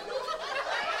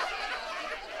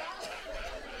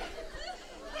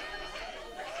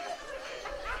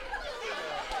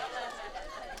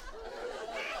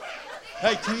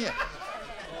 Hey, come here.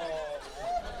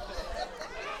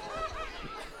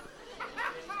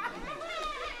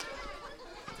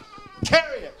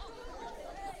 Carry it.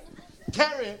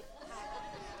 Carry it.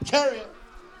 Carry it.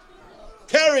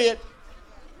 Carry it.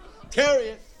 Carry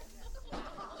it.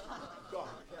 God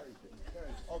carries it. He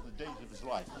carries all the days of his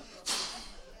life.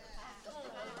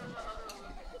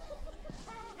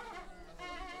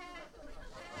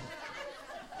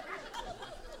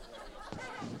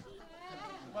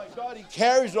 My God, he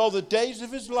carries all the days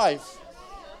of his life.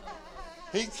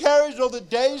 He carries all the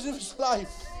days of his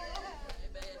life.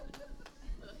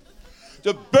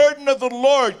 The burden of the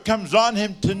Lord comes on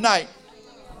him tonight.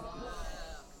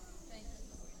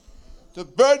 The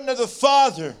burden of the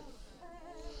Father,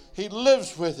 he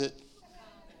lives with it.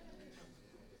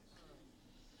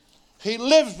 He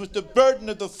lives with the burden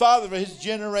of the Father of his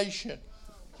generation.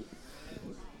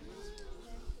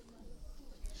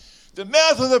 The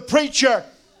mouth of the preacher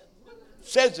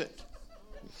says it.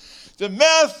 The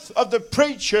mouth of the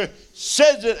preacher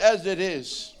says it as it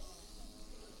is.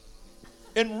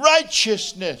 in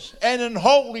righteousness and in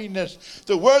holiness.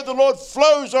 The word of the Lord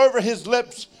flows over his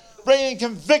lips, bringing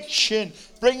conviction,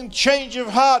 bringing change of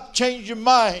heart, change of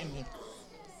mind.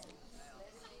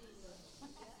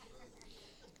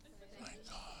 My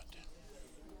God.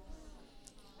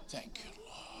 Thank you,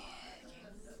 Lord.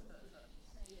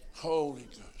 Holy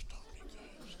Ghost, Holy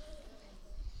Ghost.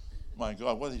 My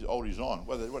God, what are these oldies on?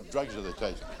 What drugs are they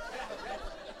taking?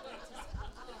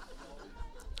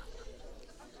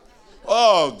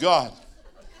 Oh, God.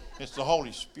 It's the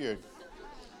Holy Spirit.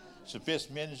 It's the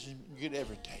best medicine you could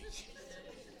ever take.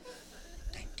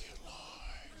 Thank you, Lord.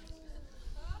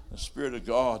 The Spirit of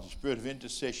God, the Spirit of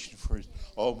intercession for his.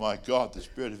 Oh, my God, the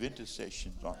Spirit of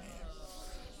intercession is on him.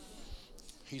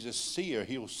 He's a seer.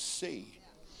 He'll see.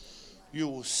 You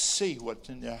will see what's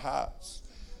in their hearts.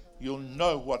 You'll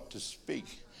know what to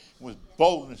speak. With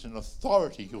boldness and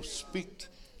authority, you'll speak.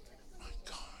 My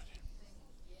God.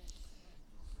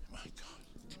 My God.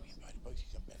 Come here, buddy. Both you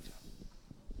come back up.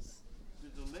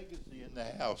 There's a legacy in the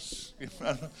house.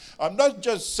 I'm not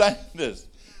just saying this.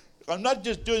 I'm not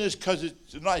just doing this because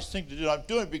it's a nice thing to do. I'm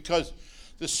doing it because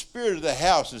the spirit of the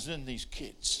house is in these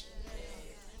kids.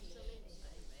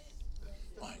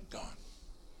 My God.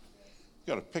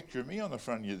 You got a picture of me on the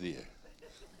front of you there.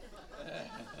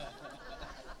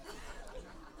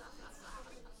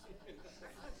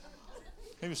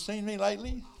 Have you seen me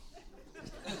lately?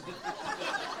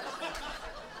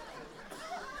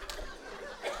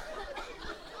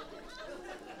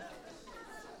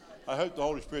 I hope the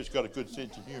Holy Spirit's got a good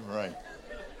sense of humor, eh? Oh,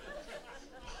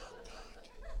 God.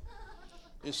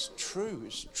 It's true,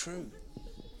 it's true.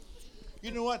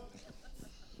 You know what?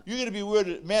 You're going to be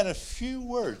a man of few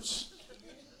words.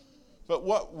 But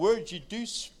what words you do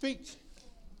speak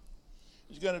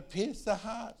is going to pierce the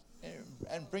heart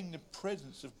and bring the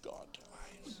presence of God to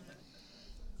lives.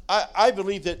 I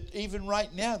believe that even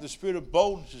right now, the spirit of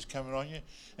boldness is coming on you,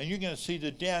 and you're going to see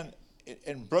the down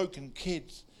and broken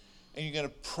kids, and you're going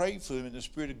to pray for them, and the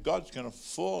Spirit of God's going to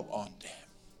fall on them.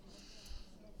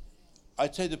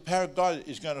 I'd say the power of God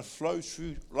is going to flow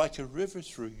through like a river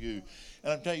through you.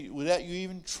 And I'm telling you, without you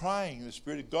even trying, the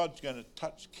Spirit of God's going to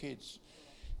touch kids.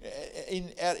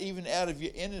 Even out of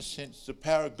your innocence, the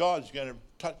power of God is going to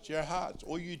touch their hearts.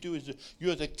 All you do is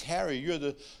you're the carrier,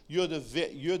 you're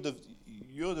the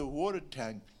water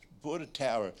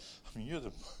tower. I mean,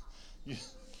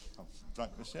 I'm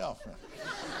drunk myself.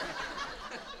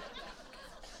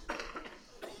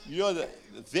 You're the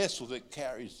vessel that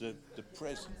carries the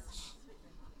presence.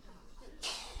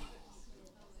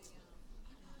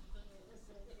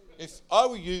 If I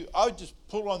were you, I would just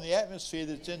pull on the atmosphere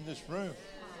that's in this room.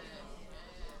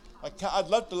 I'd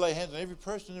love to lay hands on every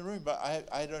person in the room, but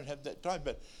I don't have that time.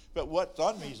 But what's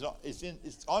on me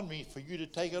it's on me for you to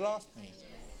take it off me.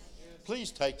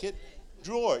 Please take it,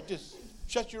 draw it. Just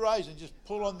shut your eyes and just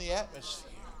pull on the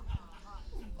atmosphere.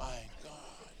 My God.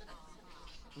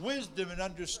 Wisdom and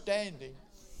understanding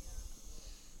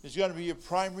is going to be your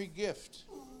primary gift.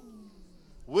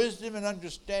 Wisdom and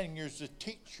understanding, there's a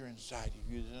teacher inside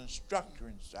of you, there's an instructor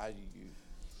inside of you.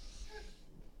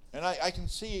 And I can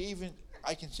see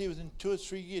within 2 or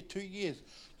 3 years, 2 years,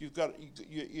 you're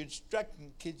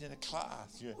instructing kids in a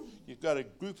class. You've got a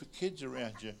group of kids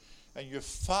around you, and you're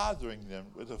fathering them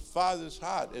with a father's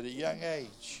heart at a young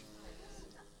age.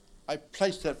 I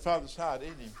placed that father's heart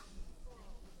in him.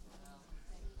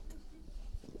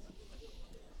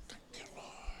 Thank you,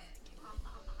 Lord.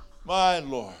 My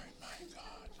Lord, my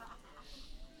God.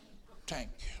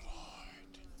 Thank you,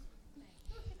 Lord.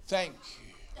 Thank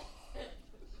you, Lord.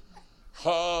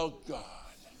 Oh, God.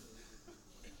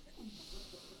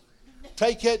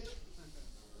 Take it.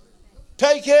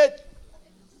 Take it.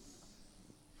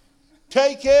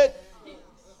 Take it.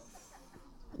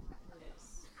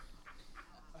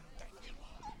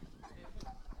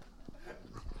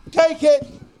 Take it.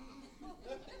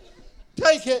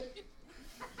 Take it. Take it.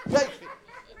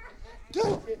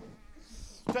 Take it.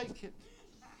 Take it.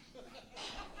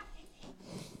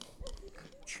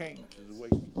 Changes the way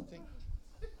we think.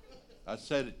 I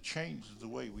said it changes the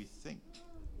way we think.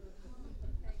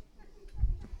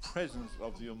 The presence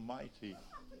of the Almighty.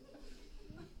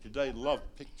 Today, love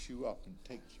picks you up and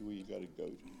takes you where you got to go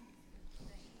to.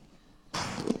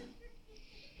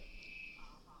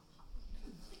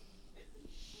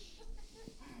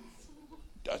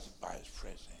 Does it by His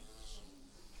presence.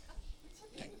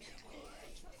 Thank you, Lord.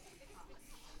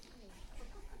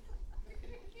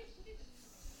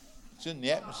 It's in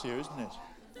the atmosphere, isn't it?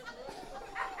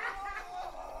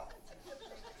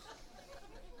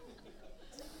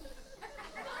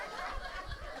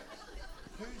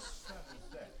 Whose son is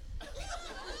that?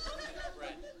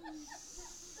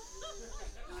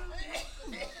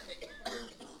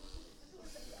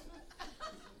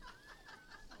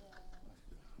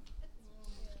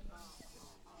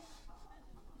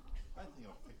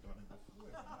 think I've picked on him before.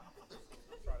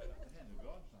 The hand of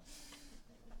God's not.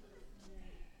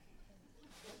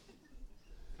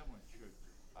 Come on, church.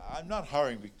 I'm not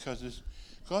hurrying because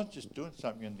God's just doing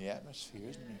something in the atmosphere,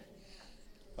 isn't he?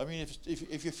 I mean,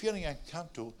 if you're feeling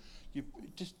uncomfortable, you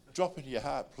just drop into your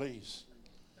heart, please.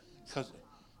 Because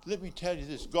let me tell you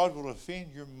this, God will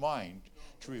offend your mind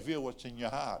to reveal what's in your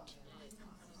heart.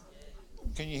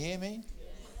 Can you hear me?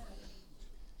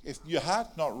 If your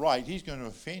heart's not right, he's going to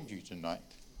offend you tonight.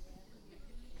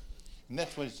 And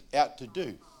that's what he's out to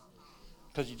do.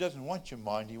 Because he doesn't want your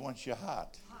mind, he wants your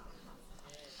heart.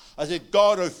 I said,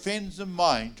 God offends the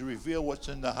mind to reveal what's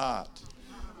in the heart.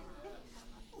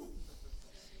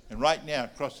 And right now,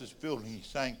 across this building, he's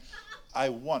saying, I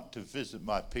want to visit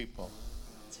my people.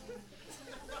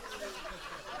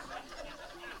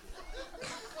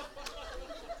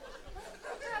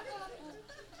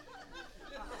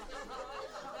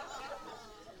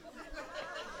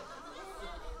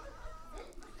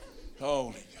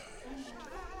 Holy Ghost.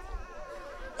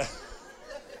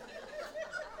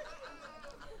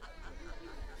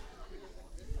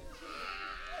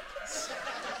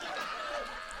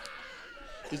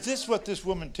 Is this what this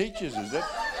woman teaches, is it?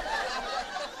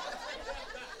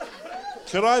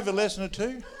 Could I have a lesson or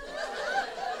two?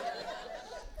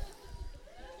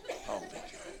 Holy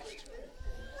Ghost.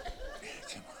 Yeah,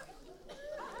 come on.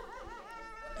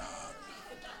 Oh,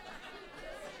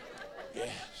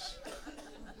 yes.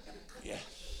 Yes.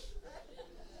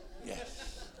 Yes.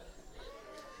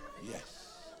 Yes. Yes.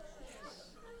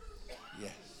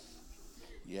 Yes.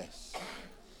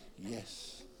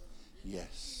 Yes.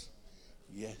 Yes.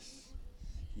 Yes,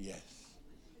 yes,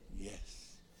 yes,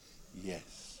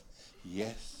 yes,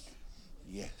 yes,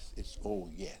 yes. It's all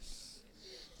yes.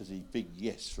 There's a big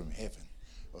yes from heaven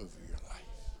over your life.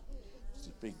 There's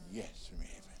a big yes from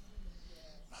heaven.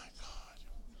 My God.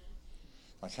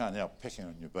 I can't help picking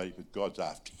on you, buddy, but God's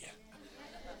after you.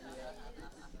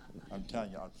 I'm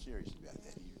telling you, I'm serious about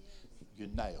that. You're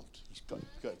nailed. You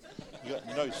got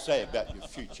no say about your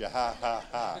future. Ha, ha,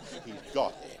 ha. He's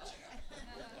got it.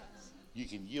 You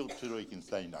can yield to it or you can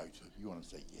say no to it. You want to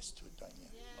say yes to it, don't you?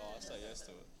 Oh, I say yes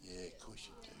to it. Yeah, of course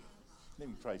you do. Let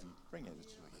me pray for you. Bring over to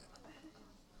you.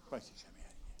 Both you come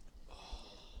out here.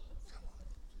 Come on.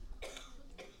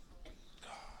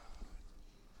 God.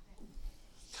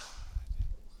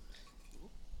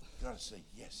 You've got to say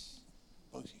yes.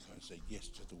 Both of you got to say yes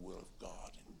to the will of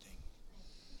God and things.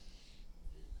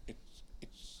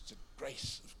 It's the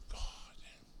grace of God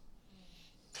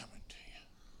coming to you.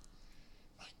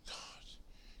 My God.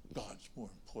 God's more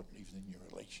important even than your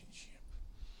relationship.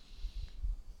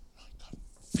 My God,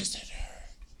 visit her.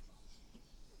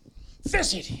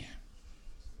 Visit him.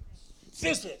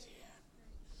 Visit him.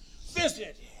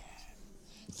 Visit him.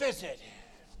 Visit him.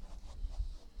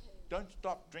 Don't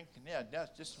stop drinking now. Now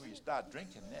it's just where you start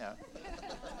drinking now.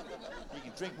 You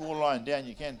can drink more lying down,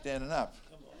 you can standing up.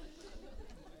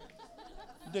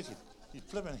 Look, his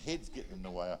flipping head's getting in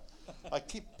the way. I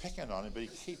keep picking on him, but he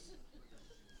keeps...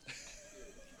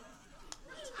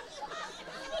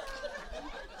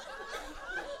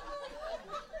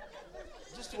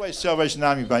 The way Salvation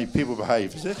Army people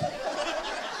behave, is it?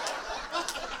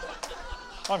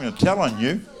 I'm going to tell on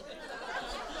you.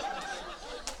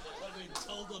 I've been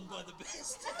told on by the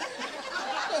best.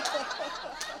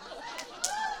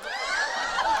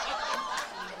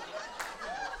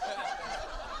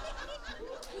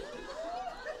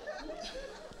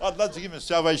 I'd love to give him a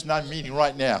Salvation Army meeting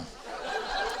right now.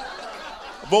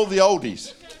 Of all the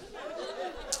oldies.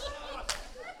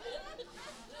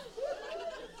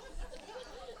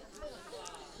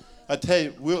 I tell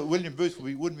you, William Booth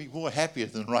wouldn't be more happier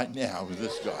than right now with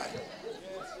this guy.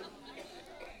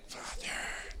 Father,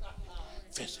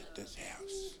 visit this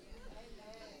house.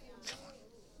 Come on.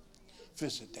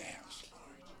 Visit the house,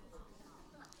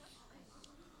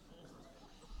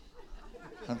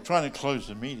 Lord. I'm trying to close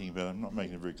the meeting, but I'm not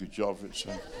making a very good job of it. So,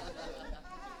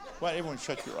 why don't everyone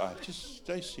shut your eyes? Just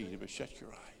stay seated, but shut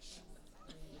your eyes.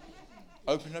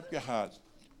 Open up your heart.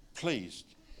 Please,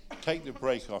 take the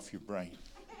brake off your brain.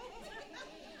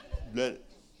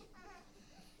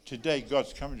 Today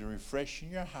God's coming to refresh in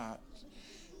your heart.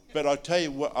 But I'll tell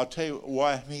you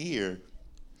why I'm here.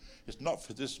 It's not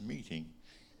for this meeting.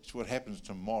 It's what happens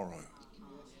tomorrow.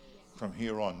 From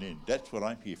here on in. That's what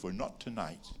I'm here for, not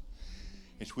tonight.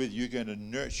 It's whether you're going to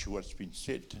nurture what's been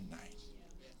said tonight.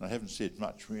 And I haven't said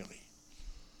much really.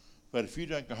 But if you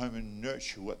don't go home and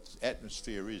nurture what the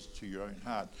atmosphere is to your own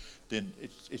heart, then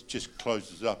it just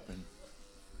closes up and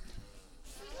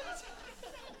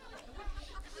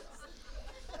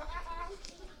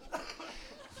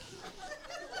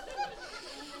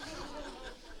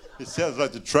It sounds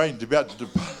like the train's about to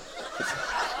depart.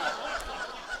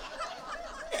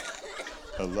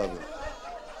 I love it.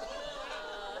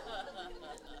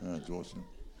 Oh, it's awesome.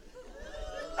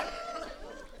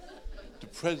 The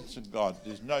presence of God,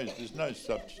 there's no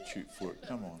substitute for it.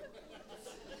 Come on.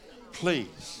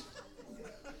 Please.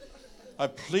 I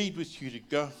plead with you to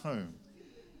go home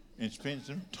and spend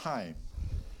some time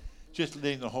just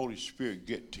letting the Holy Spirit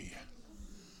get to you.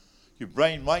 Your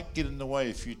brain might get in the way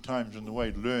a few times on the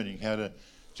way, learning how to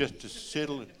just to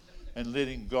settle and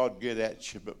letting God get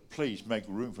at you, but please make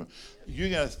room for him.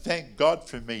 You're going to thank God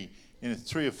for me in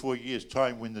 3 or 4 years'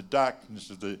 time when the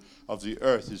darkness of the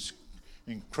earth is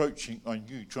encroaching on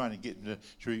you, trying to get to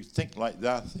think like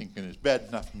they're thinking. It's bad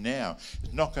enough now.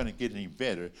 It's not going to get any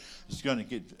better.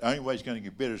 The only way it's going to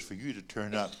get better is for you to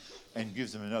turn up and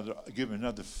give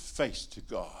another face to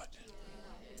God.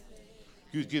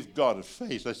 You give God a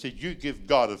face. I said, you give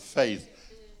God a face.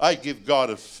 I give God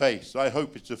a face. I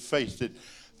hope it's a face that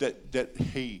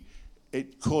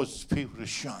it causes people to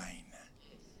shine.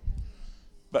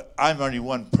 But I'm only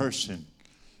one person.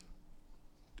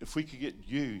 If we could get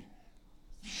you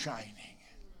shining,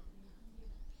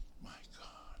 my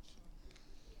God,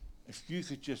 if you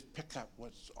could just pick up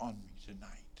what's on me tonight.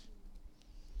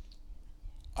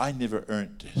 I never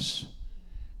earned this.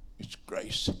 It's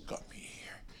grace that got me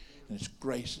here, and it's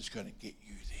grace that's going to get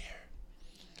you there.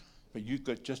 But you've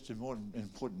got just as more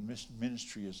important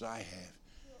ministry as I have,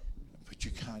 but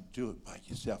you can't do it by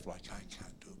yourself like I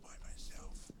can't do it by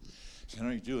myself. You can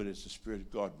only do it as the Spirit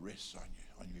of God rests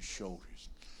on your shoulders.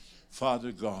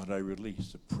 Father God, I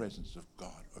release the presence of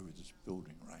God over this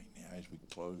building right now as we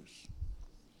close.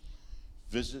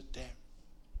 Visit them.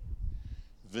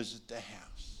 Visit the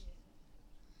house.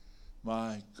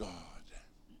 My God.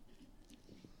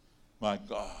 My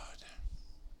God.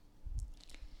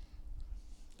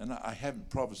 And I haven't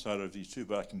prophesied over these two,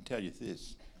 but I can tell you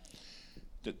this,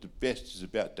 that the best is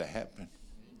about to happen.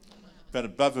 But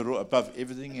above it all, above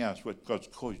everything else, what God's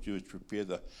called you to do is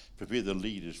prepare the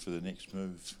leaders for the next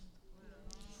move.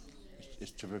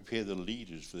 It's to prepare the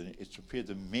leaders it's to prepare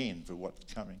the men for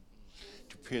what's coming,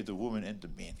 to prepare the women and the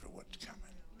men for what's coming.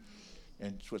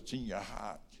 And what's in your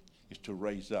heart is to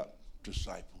raise up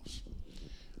disciples.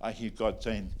 I hear God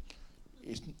saying,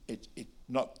 it's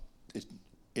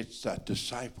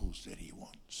disciples that He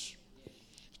wants.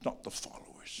 It's not the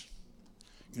followers.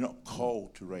 You're not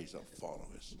called to raise up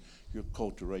followers. You're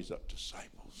called to raise up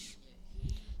disciples.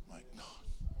 My God,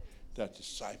 they're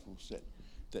disciples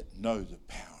that know the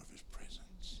power of His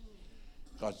presence.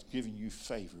 God's given you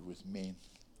favor with men.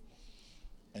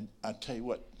 And I tell you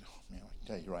what, I can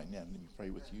tell you right now, let me pray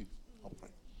with you. I'll pray.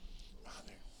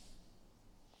 Father,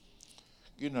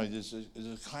 you know, there's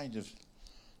a kind of,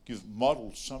 you've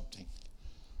modeled something,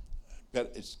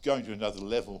 but it's going to another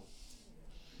level.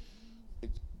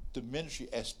 The ministry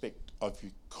aspect of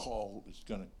your call is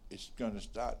going to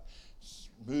start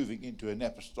moving into an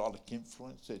apostolic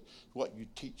influence. That what you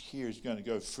teach here is going to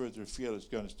go further afield. It's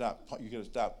going to start. You're going to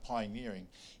start pioneering,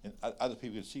 and other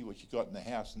people can see what you got in the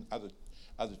house, and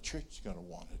other churches are going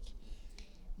to want it.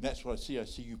 And that's what I see. I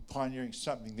see you pioneering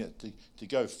something that to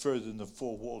go further than the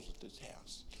four walls of this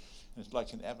house. And it's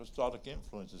like an apostolic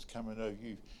influence is coming over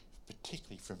you,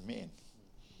 particularly for men.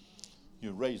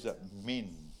 You raise up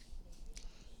men.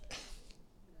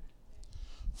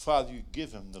 Father, you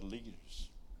give them the leaders.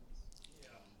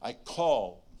 I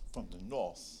call from the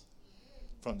north,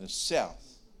 from the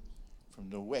south, from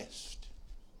the west.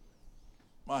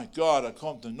 My God, I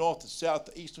call from the north, the south,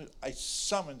 the east. I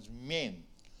summons men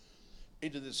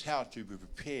into this house to be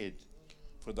prepared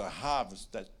for the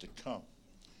harvest that's to come.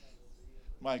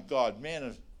 My God, men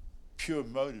of pure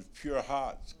motive, pure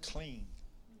hearts, clean.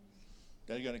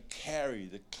 They're going to carry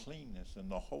the cleanness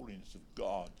and the holiness of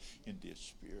God in their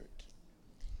spirit.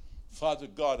 Father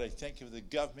God, I thank you for the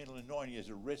governmental anointing as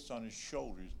it rests on his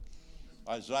shoulders.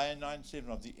 Isaiah 9:7,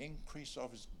 of the increase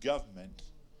of his government,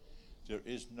 there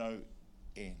is no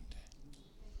end.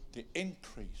 The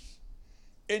increase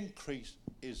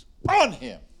is on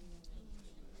him.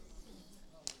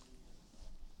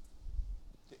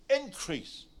 The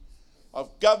increase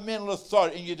of governmental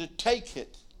authority, and you're to take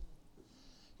it.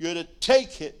 You're to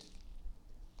take it.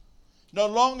 No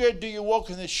longer do you walk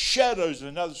in the shadows of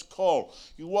another's call.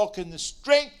 You walk in the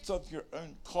strength of your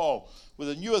own call with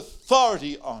a new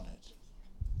authority on it.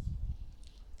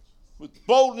 With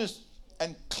boldness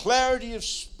and clarity of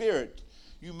spirit,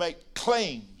 you make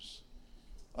claims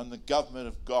on the government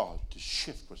of God to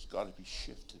shift what's got to be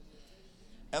shifted.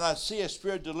 And I see a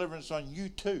spirit of deliverance on you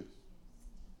too.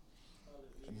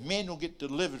 And men will get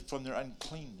delivered from their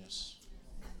uncleanness.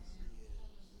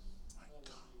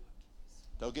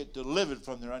 They'll get delivered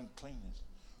from their uncleanness.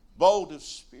 Bold of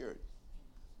spirit.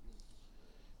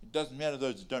 It doesn't matter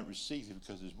those that don't receive you,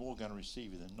 because there's more going to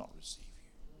receive you than not receive you.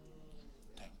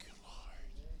 Thank you, Lord.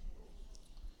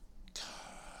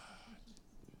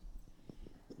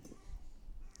 God.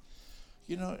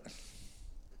 You know,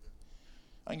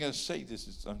 I'm going to say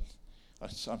this.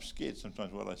 I'm scared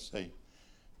sometimes what I say.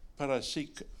 But I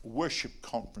see worship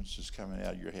conferences coming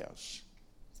out of your house,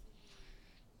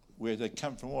 where they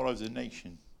come from all over the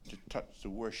nation to touch the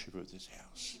worship of this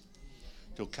house.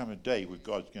 There'll come a day where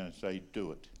God's going to say,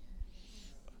 do it.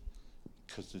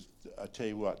 Because I tell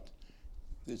you what,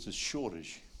 there's a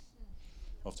shortage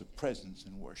of the presence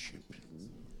in worship.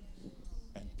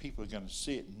 And people are going to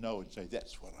see it and know it and say,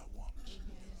 that's what I want.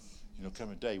 And there'll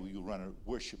come a day where you'll run a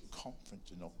worship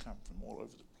conference and they'll come from all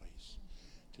over the place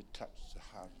to touch the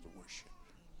heart of the worship.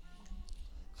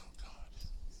 Oh God.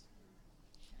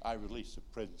 I release the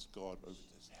presence of God over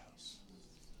this house.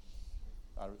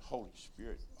 Holy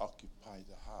Spirit, occupy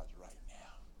the heart right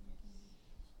now.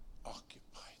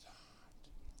 Occupy the heart.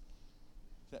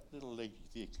 That little lady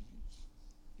there, can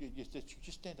you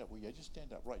just stand up where you are. Just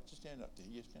stand up, right. Just stand up there.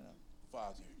 You stand up.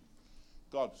 Father,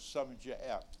 God summons you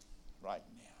out right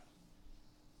now.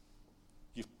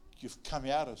 You've come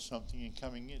out of something and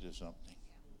coming into something.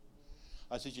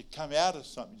 I said you come out of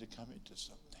something to come into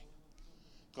something.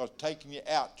 God's taking you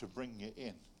out to bring you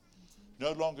in.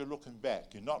 No longer looking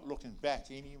back. You're not looking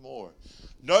back anymore.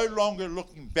 No longer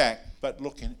looking back, but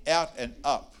looking out and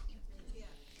up.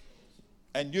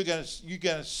 And you're going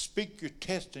to speak your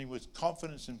testimony with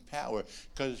confidence and power,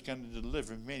 because it's going to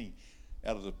deliver many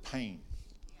out of the pain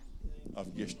of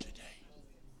yesterday.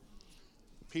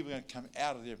 People are going to come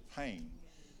out of their pain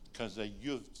because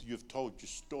you've told your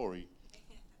story.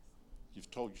 You've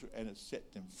told you, and it's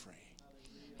set them free.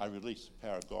 I release the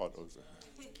power of God over her.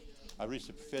 I release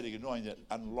the prophetic anointing that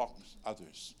unlocks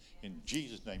others. In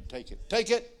Jesus' name, take it.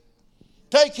 Take it.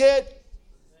 Take it.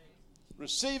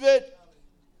 Receive it.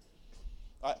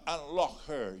 I unlock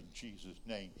her in Jesus'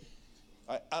 name.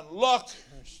 I unlock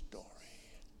her story.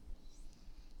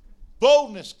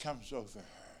 Boldness comes over her.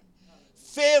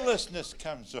 Fearlessness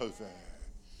comes over her.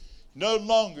 No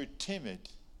longer timid.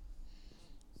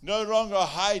 No longer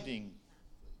hiding,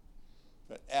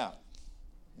 but out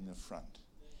in the front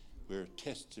where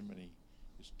testimony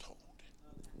is told.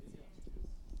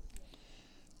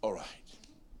 All right.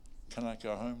 Can I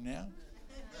go home now?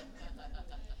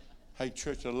 Hey,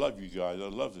 church, I love you guys. I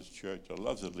love this church. I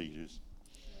love the leaders.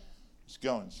 It's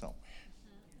going somewhere.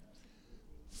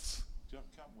 Don't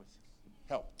come with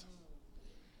help.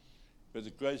 But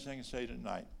the greatest thing I say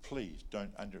tonight, please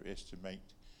don't underestimate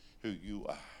who you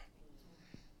are.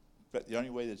 But the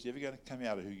only way that's ever going to come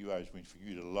out of who you are is when for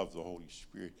you to love the Holy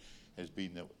Spirit has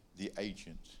been the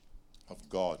agent of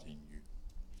God in you.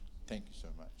 Thank you so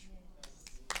much.